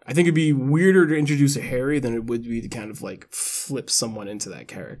 I think it'd be weirder to introduce a Harry than it would be to kind of like flip someone into that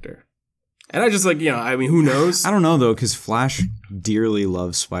character. And I just like, I mean, who knows? I don't know though, because Flash dearly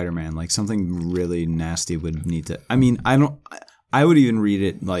loves Spider-Man. Like something really nasty would need to, I mean, I would even read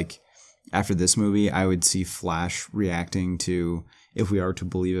it like, after this movie, I would see Flash reacting to, if we are to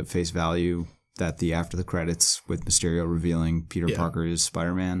believe at face value, that the after the credits with Mysterio revealing Peter Parker is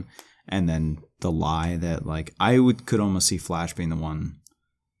Spider-Man, and then the lie that like could almost see Flash being the one.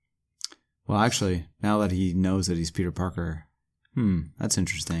 Well, actually, now that he knows that he's Peter Parker, That's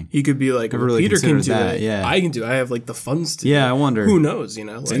interesting. He could be like, really Peter can do that, it. yeah. I can do it. I have like the funds to do it. I wonder. Who knows, you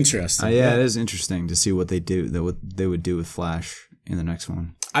know? It's interesting. Yeah, it is interesting to see what they do, what they would do with Flash in the next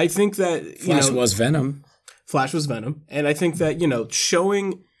one. I think that, Flash was Venom. Flash was Venom. And I think that,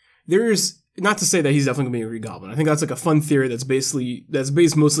 showing there's not to say that he's definitely gonna be a Green Goblin. I think that's like a fun theory that's based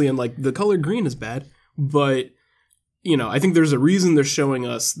mostly in like the color green is bad. But, I think there's a reason they're showing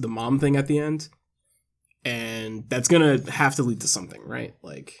us the mom thing at the end. And that's gonna have to lead to something, right?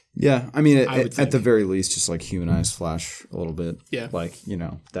 Like, yeah, I mean, at the very least, just like humanize Flash a little bit. Yeah, like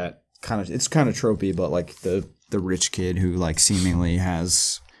that it's kind of tropey, but like the rich kid who like seemingly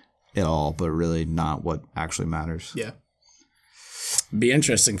has it all, but really not what actually matters. Yeah, be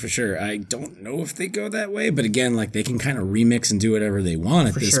interesting for sure. I don't know if they go that way, but again, like they can kind of remix and do whatever they want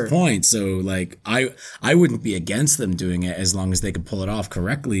at this point. So like I wouldn't be against them doing it as long as they could pull it off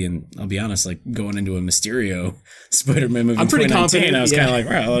correctly. And I'll be honest, like going into a Mysterio Spider-Man movie in 2019, I was kind of like,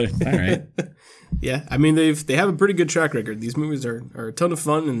 well, all right. Yeah, I mean they have a pretty good track record. These movies are a ton of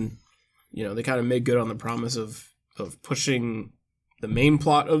fun, and they kind of make good on the promise of pushing the main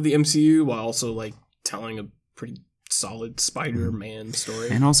plot of the MCU while also like telling a pretty solid Spider-Man story.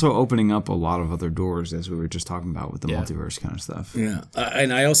 And also opening up a lot of other doors, as we were just talking about with the multiverse kind of stuff. Yeah.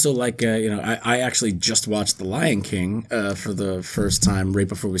 And I also like, I actually just watched The Lion King for the first time right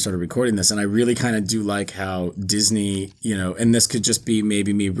before we started recording this. And I really kind of do like how Disney, and this could just be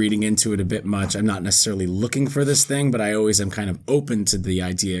maybe me reading into it a bit much. I'm not necessarily looking for this thing, but I always am kind of open to the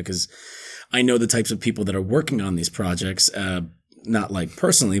idea because I know the types of people that are working on these projects, not like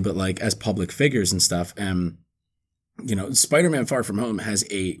personally, but like as public figures and stuff. And Spider-Man Far From Home has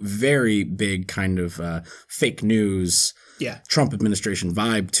a very big kind of fake news, Trump administration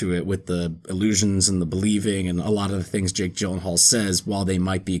vibe to it with the illusions and the believing and a lot of the things Jake Gyllenhaal says, while they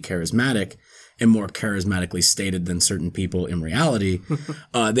might be charismatic and more charismatically stated than certain people in reality,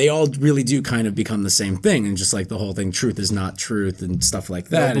 they all really do kind of become the same thing. And just like the whole thing, truth is not truth and stuff like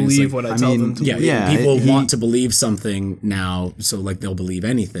that. They'll believe what I tell them to believe. Yeah, people want to believe something now, so like they'll believe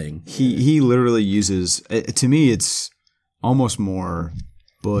anything. He literally uses, to me, it's almost more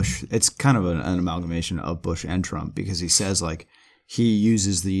Bush. It's kind of an amalgamation of Bush and Trump because he says like he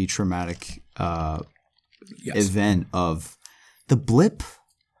uses the traumatic event of the blip,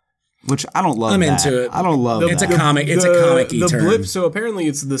 which I don't love. I'm into it. I don't love it. It's a comic. It's a comic-y term. Blip. So apparently,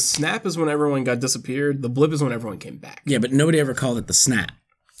 it's the snap is when everyone got disappeared. The blip is when everyone came back. Yeah, but nobody ever called it the snap.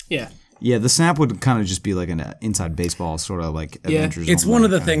 Yeah. Yeah, the snap would kind of just be like an inside baseball sort of like Avengers. It's one of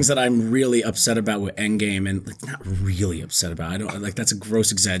the things that I'm really upset about with Endgame, and like, not really upset about. I don't like that's a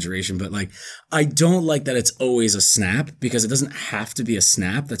gross exaggeration, but like I don't like that it's always a snap because it doesn't have to be a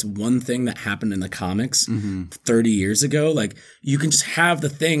snap. That's one thing that happened in the comics 30 years ago. Like you can just have the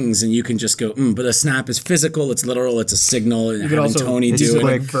things and you can just go, but a snap is physical, it's literal, it's a signal, and having Tony do it.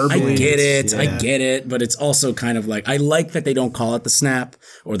 Like I get it, but it's also kind of like I like that they don't call it the snap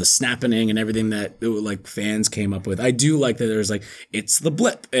or the snapping and everything that like fans came up with. I do like that there's like it's the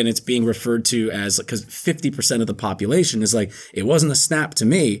blip and it's being referred to as because 50% of the population is like it wasn't a snap to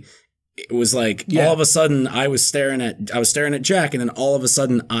me. It was like all of a sudden I was staring at Jack and then all of a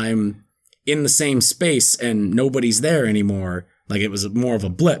sudden I'm in the same space and nobody's there anymore. Like it was more of a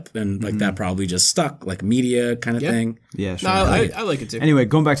blip and like that probably just stuck like media kind of thing. Yeah, sure. No, I like it too. Anyway,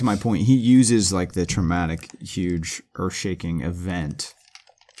 going back to my point, he uses like the traumatic, huge, earth-shaking event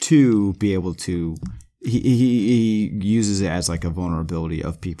to be able to he uses it as like a vulnerability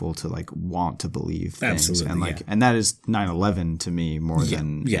of people to like want to believe things. Absolutely, and like and that is 9/11 to me more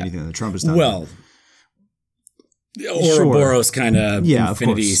than anything that Trump has done. Well, Ouroboros kind of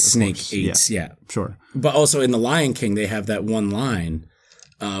Infinity Snake 8, sure. But also in The Lion King, they have that one line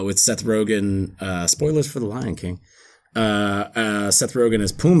with Seth Rogen. Spoilers for The Lion King. Seth Rogen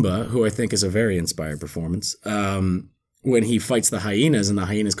as Pumbaa, who I think is a very inspired performance. When he fights the hyenas and the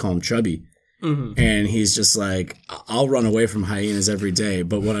hyenas call him Chubby. And he's just like, I'll run away from hyenas every day,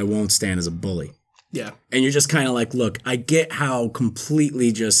 but what I won't stand is a bully. Yeah. And you're just kind of like, look, I get how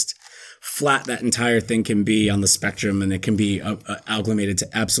completely just flat that entire thing can be on the spectrum and it can be amalgamated to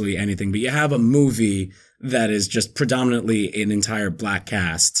absolutely anything. But you have a movie that is just predominantly an entire black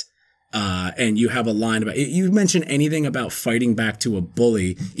cast. And you have a line about you mention anything about fighting back to a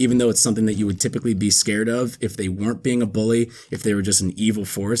bully, even though it's something that you would typically be scared of if they weren't being a bully, if they were just an evil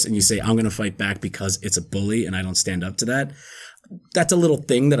force, and you say, I'm going to fight back because it's a bully and I don't stand up to that. That's a little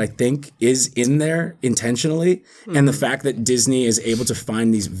thing that I think is in there intentionally. And the fact that Disney is able to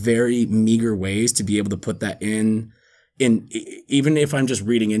find these very meager ways to be able to put that in even if I'm just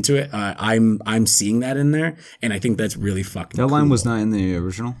reading into it, I'm seeing that in there. And I think that's really fucking That line cool. was not in the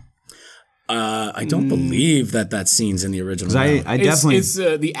original. I don't believe that scene's in the original. I definitely it's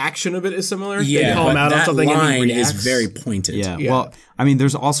the action of it is similar. Yeah, they call him but out on that something and line he is reacts. very pointed. Yeah. Well, I mean,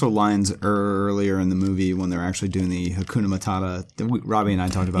 there's also lines earlier in the movie when they're actually doing the Hakuna Matata. Robbie and I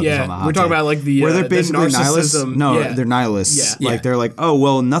talked about this on the hot we're talking take, about like the where they're basically nihilists. narcissism. No, they're nihilists. Yeah. Like they're like, oh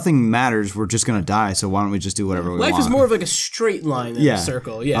well, nothing matters. We're just gonna die. So why don't we just do whatever we want? Life is more of like a straight line than a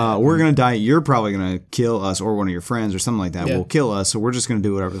circle. Yeah, we're gonna die. You're probably gonna kill us, or one of your friends, or something like that. Yeah. Will kill us. So we're just gonna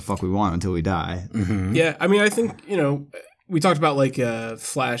do whatever the fuck we want until we die. Mm-hmm. Yeah, I mean, I think, we talked about like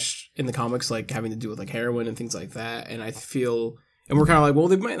Flash in the comics, like having to do with like heroin and things like that. And I feel, and we're kind of like, well,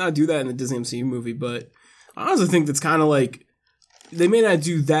 they might not do that in the Disney MCU movie, but I honestly think that's kind of like, they may not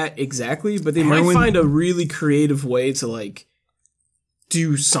do that exactly, but they might find a really creative way to like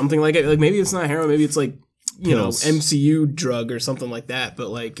do something like it. Like maybe it's not heroin, maybe it's like, Pills. MCU drug or something like that. But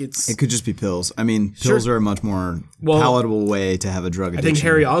like It could just be pills. I mean, pills are a much more palatable way to have a drug addiction. I think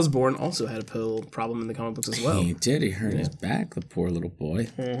Harry Osborn also had a pill problem in the comic books as well. He did. He hurt his back, the poor little boy.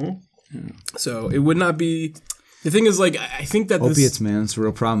 So it would not be. The thing is, like, I think that opiates, man, it's a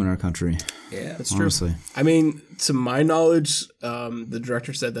real problem in our country. Yeah, that's true. Honestly. I mean, to my knowledge, the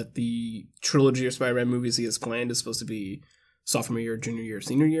director said that the trilogy of Spider-Man movies he has planned is supposed to be sophomore year, junior year,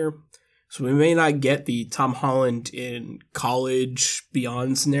 senior year. So we may not get the Tom Holland in college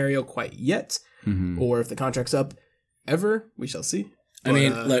beyond scenario quite yet, or if the contract's up ever, we shall see. But, I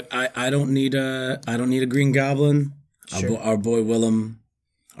mean, look, I don't need a Green Goblin. Sure. Our boy Willem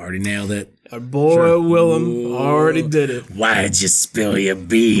already nailed it. Our boy Willem already did it. Why'd you spill your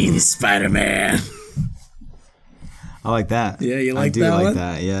beans, Spider-Man? I like that. Yeah, you like I do that like one?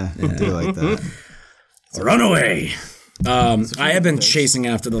 that. Yeah, I do like that. Run away. I have been chasing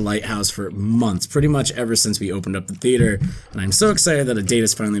after The Lighthouse for months, pretty much ever since we opened up the theater, and I'm so excited that a date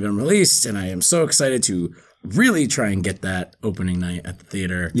has finally been released, and I am so excited to really try and get that opening night at the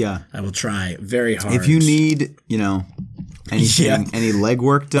theater. Yeah. I will try very hard. If you need, anything, any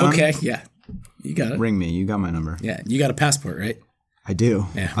legwork done, okay, yeah, you got it. ring me. You got my number. Yeah, you got a passport, right? I do.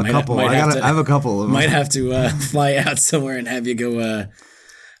 Yeah, a couple. I have a couple of them. Might have to fly out somewhere and have you go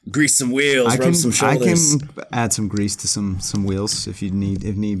grease some wheels, rub some shoulders. I can add some grease to some wheels if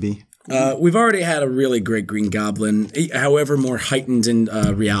need be. We've already had a really great Green Goblin, however more heightened in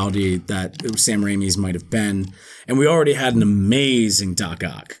reality that Sam Raimi's might have been. And we already had an amazing Doc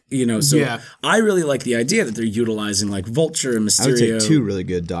Ock, so I really like the idea that they're utilizing like Vulture and Mysterio. I would say two really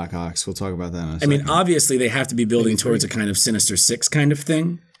good Doc Ocks. We'll talk about that in a second. I mean, obviously they have to be building towards a kind of Sinister Six kind of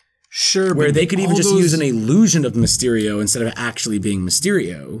thing. Sure, where they could even just use an illusion of Mysterio instead of actually being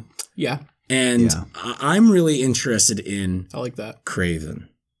Mysterio. Yeah. And I'm really interested in I like that. Kraven.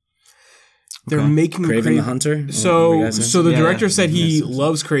 They're making Kraven the Hunter. So the director said he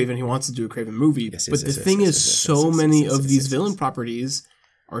loves Kraven. He wants to do a Kraven movie. But the thing is, so many of these villain properties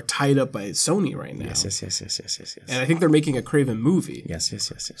are tied up by Sony right now. Yes. And I think they're making a Kraven movie. Yes.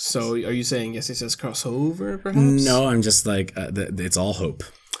 So are you saying yes crossover, perhaps? No, I'm just like it's all hope.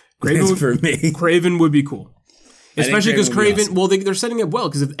 Kraven for me. Kraven would be cool. Especially because Kraven, awesome. well, they're setting it well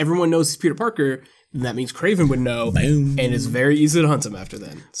because if everyone knows it's Peter Parker, then that means Kraven would know, Boom. and it's very easy to hunt him after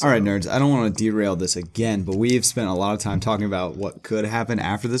then. So. All right, nerds, I don't want to derail this again, but we've spent a lot of time talking about what could happen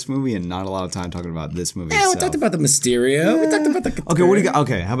after this movie and not a lot of time talking about this movie itself. We talked about the Mysterio. We talked about the... Okay, what do you got?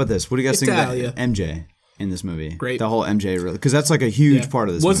 Okay, how about this? What do you guys think Italia. about MJ in this movie? Great. The whole MJ, really, because that's like a huge part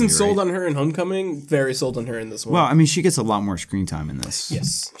of this Wasn't movie, sold right? on her in Homecoming, very sold on her in this one. Well, I mean, she gets a lot more screen time in this.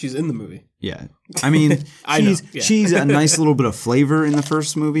 Yes, she's in the movie. Yeah. I mean, she's a nice little bit of flavor in the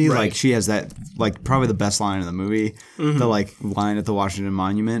first movie. Right. Like, she has that, like, probably the best line in the movie, the, like, line at the Washington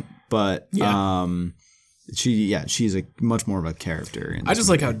Monument. But, she's a much more of a character. In this I just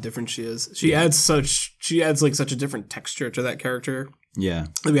like how different she is. She adds such a different texture to that character Yeah.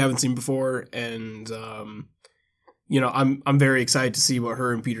 that we haven't seen before. And, I'm very excited to see what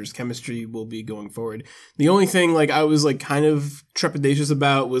her and Peter's chemistry will be going forward. The only thing, like, I was, like, kind of trepidatious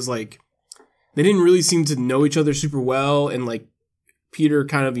about was, like, they didn't really seem to know each other super well, and like Peter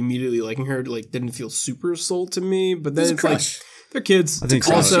kind of immediately liking her, like didn't feel super sold to me. But then it's like they're kids. I think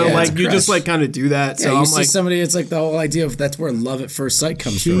so. Also, Yeah, like you just like kind of do that. Yeah, so you I'm see like, somebody, it's like the whole idea of that's where love at first sight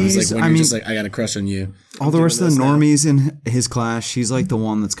comes from. It's like when you're just like, I got a crush on you. All the rest of the normies in his class, she's like the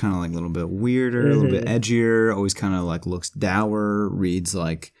one that's kind of like a little bit weirder, a little bit edgier, always kind of like looks dour, reads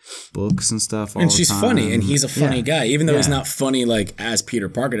like books and stuff all And the she's time. funny, and he's a funny guy. Even though he's Yeah. not funny like as Peter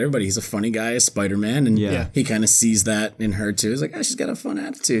Parker to everybody, he's a funny guy as Spider-Man, and he kind of sees that in her too. He's like, oh, she's got a fun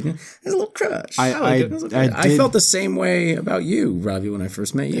attitude. There's a little crush. I felt the same way about you, Robbie, when I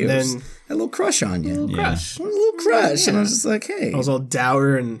first met you. And then I had a little crush on you. crush. I was a little little crush. And I was just like, hey. I was all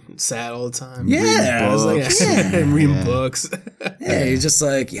dour and sad all the time. Yeah. I was like, and reading books. Yeah, he's just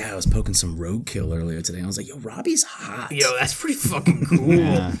like, I was poking some roadkill earlier today. I was like, yo, Robbie's hot. Yo, that's pretty fucking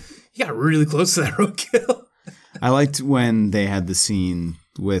cool. He got really close to that roadkill. I liked when they had the scene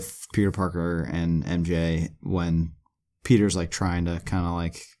with Peter Parker and MJ when Peter's like trying to kind of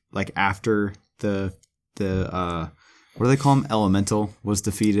like after the what do they call him? Elemental was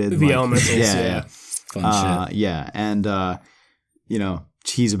defeated. The Elementals, Yeah. Fun shit. Yeah, and you know,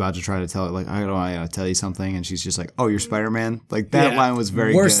 he's about to try to tell her like, I gotta tell you something, and she's just like, oh, you're Spider-Man. Like that line was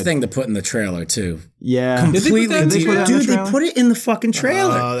very Worst good. thing to put in the trailer too. Yeah, Completely, Did they put that in the dude. They trailer? put it in the fucking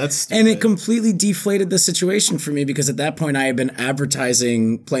trailer. Oh, that's stupid. And it completely deflated the situation for me because at that point I had been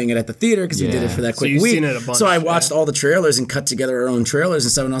advertising playing it at the theater because we did it for that quick you've week. seen it a bunch, so I watched all the trailers and cut together our own trailers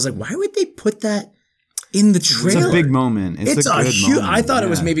and stuff. And I was like, why would they put that in the trailer? It's a big moment. It's a good huge. moment. I thought it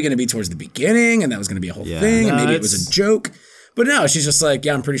was maybe going to be towards the beginning and that was going to be a whole thing and maybe it was a joke. But no, she's just like,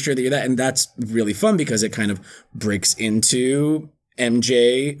 I'm pretty sure that you're that. And that's really fun because it kind of breaks into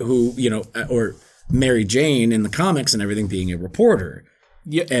MJ, who, you know, or Mary Jane in the comics and everything being a reporter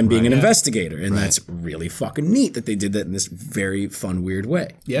and being an investigator. And that's really fucking neat that they did that in this very fun, weird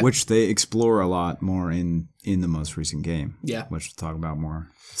way. Yeah. Which they explore a lot more in the most recent game. Yeah. Which we'll talk about more.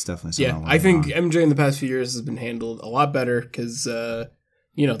 It's definitely something I think MJ in the past few years has been handled a lot better because,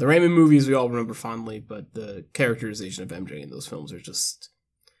 you know, the Raymond movies we all remember fondly, but the characterization of MJ in those films are just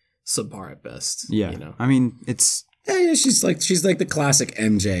subpar at best. Yeah. You know? I mean, it's... Yeah, she's like the classic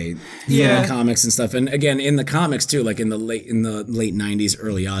MJ from the comics and stuff. And again, in the comics too, like in the late 90s,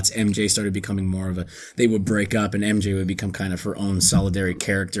 early aughts, MJ started becoming more of they would break up and MJ would become kind of her own solitary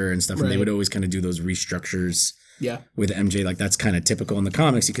character and stuff. And they would always kind of do those restructures with MJ. Like that's kind of typical in the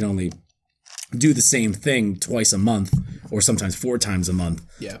comics. You can only do the same thing twice a month or sometimes 4 times a month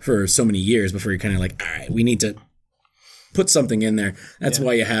for so many years before you're kind of like, all right, we need to put something in there. That's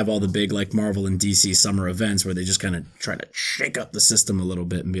why you have all the big like Marvel and DC summer events where they just kind of try to shake up the system a little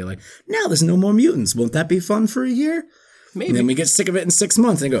bit and be like, now there's no more mutants. Won't that be fun for a year? Maybe. And then we get sick of it in 6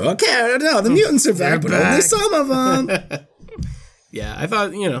 months and go, okay, no, the mutants are back, but only some of them. Yeah, I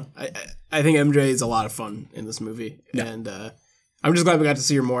thought, you know, I think MJ is a lot of fun in this movie. And I'm just glad we got to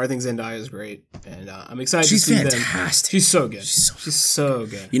see her more. I think Zendaya is great. And I'm excited to see fantastic. She's so good. She's so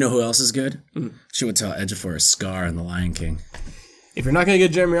good. You know who else is good? Chiwetel Ejiofor as Scar in The Lion King. If you're not going to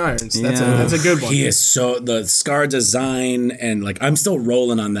get Jeremy Irons, that's a good one. He is the Scar design and like I'm still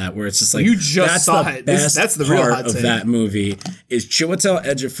rolling on that where it's just like you just that's saw the it. best That's the real part hot of take. that movie is Chiwetel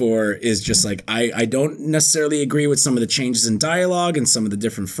Ejiofor is just like I don't necessarily agree with some of the changes in dialogue and some of the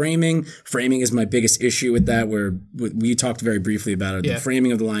different framing. Framing is my biggest issue with that where we talked very briefly about it. The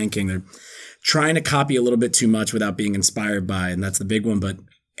framing of The Lion King, they're trying to copy a little bit too much without being inspired by, and that's the big one. But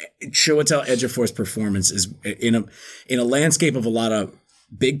Chiwetel Ejiofor's performance is in a landscape of a lot of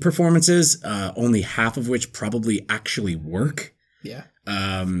big performances, only half of which probably actually work. Yeah.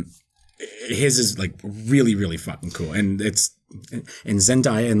 His is like really, really fucking cool. And it's in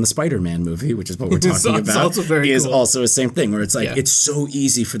Zendaya in the Spider-Man movie, which is what we're talking about, also very is cool. also the same thing where it's like, it's so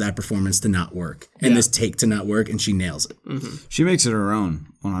easy for that performance to not work and this take to not work. And she nails it. Mm-hmm. She makes it her own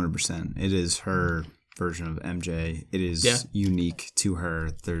 100%. It is her version of MJ. It is unique to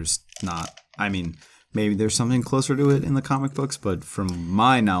her. There's not, I mean, maybe there's something closer to it in the comic books, but from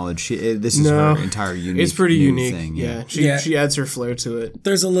my knowledge, this is her entire unique. It's pretty new unique. thing. Yeah. She adds her flair to it.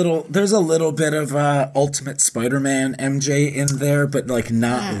 There's a little bit of Ultimate Spider-Man MJ in there, but like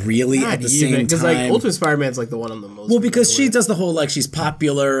not really at the same time. Because like Ultimate Spider-Man's like the one I'm the most. Well, because she with. does the whole like she's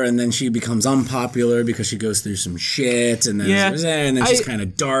popular and then she becomes unpopular because she goes through some shit and then she's kind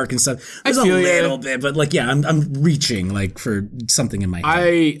of dark and stuff. There's a little bit, but like I'm reaching like for something in my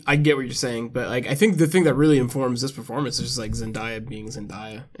head. I get what you're saying, but like I think the thing that really informs this performance is just like Zendaya being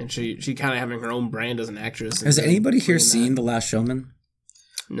Zendaya, and she kind of having her own brand as an actress. Has anybody here seen The Last Showman?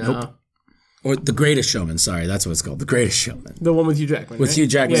 No. Nope. Or The Greatest Showman, sorry, that's what it's called. The Greatest Showman. The one with Hugh Jackman. With Hugh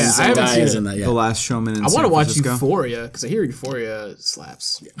Jackman, I haven't seen it. in that. Yeah. The Last Showman in I San want to watch Francisco. Euphoria because I hear Euphoria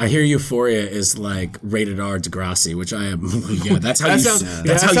slaps. I hear Euphoria is like rated R Degrassi, which I am. Yeah, that's how That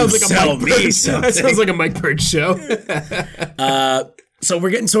you sounds like sell a Mike me Bird. something. That sounds like a Mike Bird show. So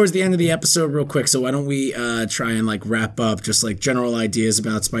we're getting towards the end of the episode real quick, so why don't we try and like wrap up just like general ideas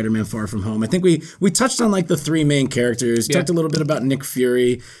about Spider-Man Far From Home. I think we touched on like the 3 main characters. We talked a little bit about Nick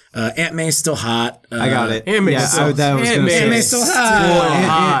Fury. Aunt May's still hot. I got it. Aunt May's Aunt May's still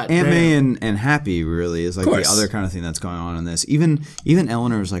hot. Aunt May and Happy really is like the other kind of thing that's going on in this. Even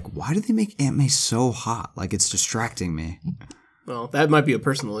Eleanor is like, why do they make Aunt May so hot? Like it's distracting me. Well, that might be a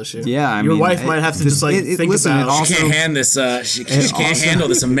personal issue. Yeah, your wife might have to just like think about. She can't hand this. She can't handle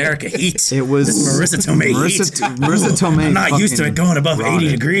this America heat. It was this Marissa Tomei heat. Marissa Tomei. I'm not used to it going above 80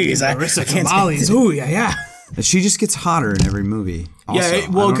 degrees. Marissa Tomei. Ooh, yeah. She just gets hotter in every movie. Also, yeah,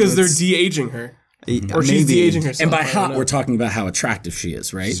 well, because they're de-aging her. Or she's de-aging herself. And by hot, we're talking about how attractive she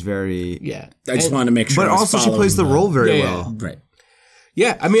is, right? She's very... Yeah. I just wanted to make sure. But also she plays the role very well. Right.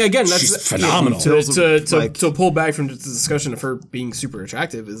 Yeah, I mean, again, that's she's phenomenal. To pull back from the discussion of her being super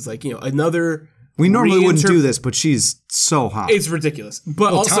attractive is like, another... We normally wouldn't do this, but she's so hot. It's ridiculous.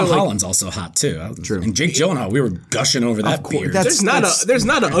 But also, Tom Holland's also hot too. True. And Jake Gyllenhaal, we were gushing over that beard. There's not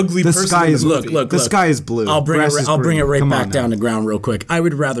an ugly person. Sky is look. The sky is blue. I'll bring it right back down to ground real quick. I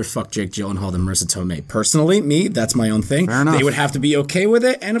would rather fuck Jake Gyllenhaal than Marissa Tomei. Personally, that's my own thing. Fair enough. They would have to be okay with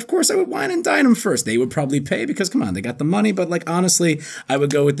it, and of course, I would wine and dine them first. They would probably pay because come on, they got the money. But like honestly, I would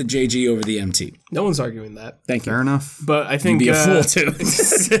go with the JG over the MT. No one's arguing that. Thank you. Fair enough. But I think you'd be a fool too.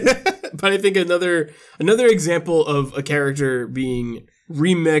 But I think another example of a character being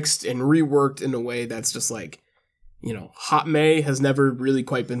remixed and reworked in a way that's just like, Hot May has never really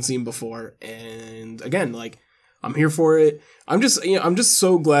quite been seen before. And again, like, I'm here for it. I'm just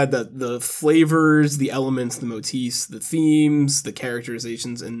so glad that the flavors, the elements, the motifs, the themes, the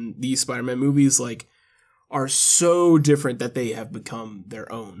characterizations in these Spider-Man movies, like, are so different that they have become their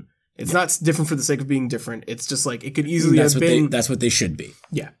own. It's not different for the sake of being different. It's just like it could easily have been. That's what they should be.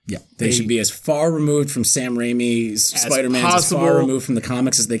 Yeah. They should be as far removed from Sam Raimi's Spider-Man, as far removed from the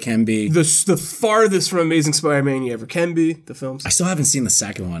comics as they can be. The farthest from Amazing Spider-Man you ever can be. The films. I still haven't seen the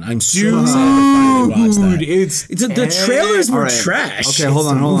second one. I'm so excited to finally watch that. The trailers were trash. Okay, hold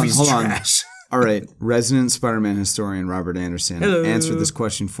on. Trash. All right, resident Spider-Man historian Robert Anderson, answer this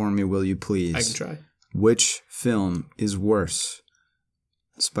question for me, will you please? I can try. Which film is worse?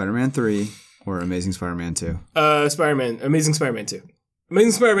 Spider-Man 3 or Amazing Spider-Man 2? Amazing Spider-Man 2.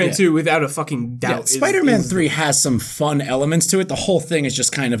 Amazing Spider-Man 2, without a fucking doubt. Yeah, Spider-Man 3 has some fun elements to it. The whole thing is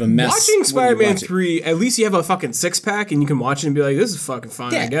just kind of a mess. Watching Spider-Man 3, at least you have a fucking six-pack and you can watch it and be like, this is fucking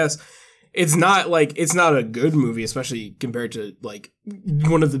fun, I guess. It's not a good movie, especially compared to like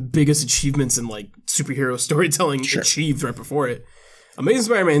one of the biggest achievements in like superhero storytelling achieved right before it. Amazing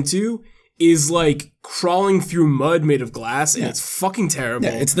Spider-Man 2 is like crawling through mud made of glass, and it's fucking terrible.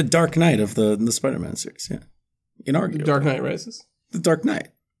 Yeah, it's the Dark Knight of the Spider-Man series. Yeah, inarguable. Dark Knight Rises. The Dark Knight.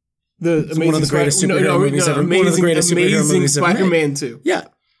 One of the greatest superhero movies ever. One of the greatest superhero movies ever. Spider-Man 2. Yeah.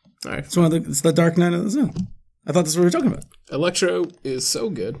 All right. It's the Dark Knight of the Zone. I thought this was what we were talking about. Electro is so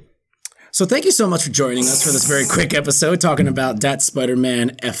good. So thank you so much for joining us for this very quick episode talking about that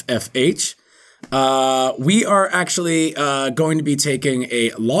Spider-Man FFH. We are actually going to be taking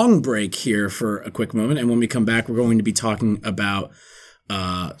a long break here for a quick moment, and when we come back, we're going to be talking about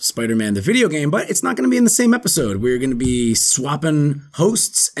Spider-Man the video game, but it's not going to be in the same episode. We're going to be swapping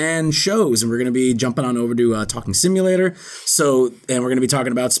hosts and shows, and we're going to be jumping on over to Talking Simulator. And we're going to be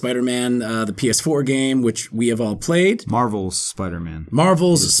talking about Spider-Man, the PS4 game, which we have all played. Marvel's Spider-Man.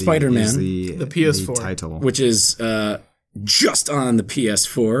 The PS4 the title, which is just on the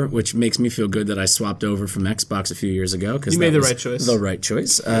PS4, which makes me feel good that I swapped over from Xbox a few years ago. You made the right choice. The right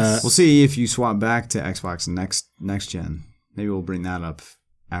choice. We'll see if you swap back to Xbox next gen. Maybe we'll bring that up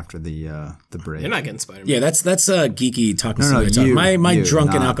after the break. You're not getting Spider-Man. Yeah, that's geeky talking. My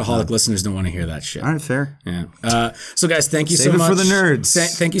drunken alcoholic listeners don't want to hear that shit. All right, fair. Yeah. So guys, thank you Save so much for the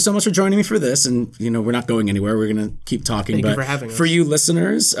nerds. Thank you so much for joining me for this. And we're not going anywhere. We're gonna keep talking. Thank you for having us. For you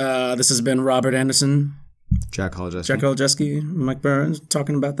listeners, this has been Robert Anderson. Jack Holojeski, Mike Burns,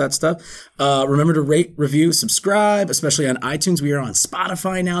 talking about that stuff. Remember to rate, review, subscribe, especially on iTunes. We are on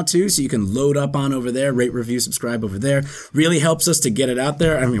Spotify now, too, so you can load up on over there, rate, review, subscribe over there. Really helps us to get it out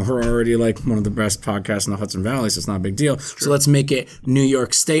there. I mean, we're already like one of the best podcasts in the Hudson Valley, so it's not a big deal. So let's make it New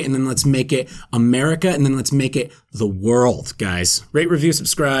York State, and then let's make it America, and then let's make it the world, guys. Rate, review,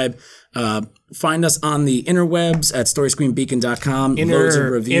 subscribe. Find us on the interwebs at storyscreenbeacon.com. Loads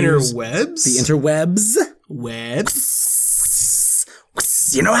of reviews. Interwebs? The interwebs.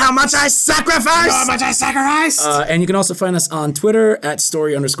 You know how much I sacrifice? And you can also find us on Twitter at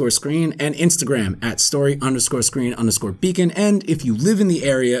story_screen and Instagram at story_screen_beacon. And if you live in the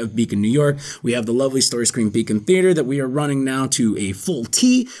area of Beacon, New York, we have the lovely Story Screen Beacon Theater that we are running now to a full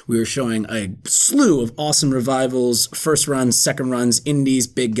T. We are showing a slew of awesome revivals, first runs, second runs, indies,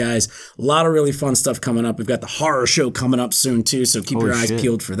 big guys. A lot of really fun stuff coming up. We've got the horror show coming up soon too, so keep your eyes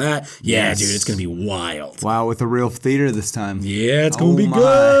peeled for that. Yeah, yes. Dude, it's going to be wild. Wow, with a real theater this time. Yeah, it's going to be good.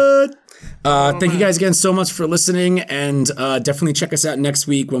 Thank you guys again so much for listening, and definitely check us out next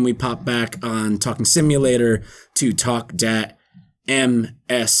week when we pop back on Talking Simulator to talk dat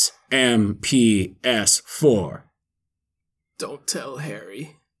MSMPS4. Don't tell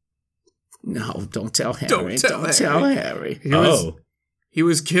Harry. No, don't tell Harry. Don't tell Harry. He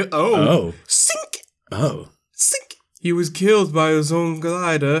was killed. Oh. Sink. Oh. Sink. He was killed by his own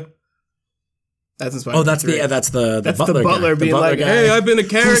glider. That's inspired. Oh, that's the butler being guy. Hey, I've been a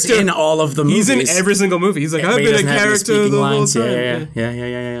character. Who's in all of the movies. He's in every single movie. He's like, I've been a character the whole time.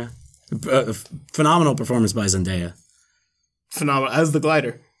 Yeah. Phenomenal performance by Zendaya. Phenomenal. As the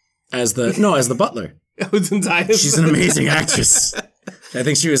glider. As the butler. She's an amazing actress. I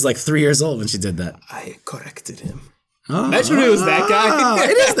think she was like 3 years old when she did that. I corrected him. Oh, Actually, it was that guy.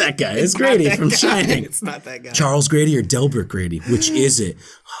 It is that guy. It's Grady from Shining. It's not that guy. Charles Grady or Delbert Grady? Which is it?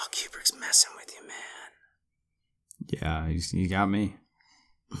 Oh, Kubrick's messing with you, man. Yeah, you got me.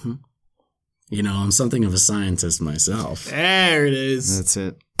 Mm-hmm. You know, I'm something of a scientist myself. There it is. That's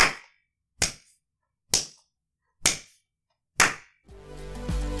it.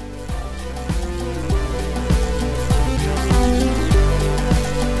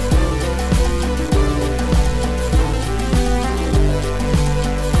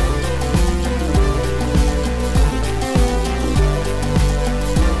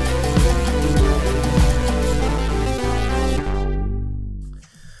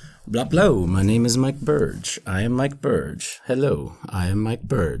 Blah, blah. My name is Mike Burge. I am Mike Burge. Hello, I am Mike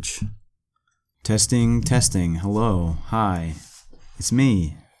Burge. Testing. Hello. Hi. It's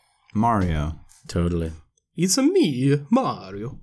me, Mario. Totally. It's me, Mario.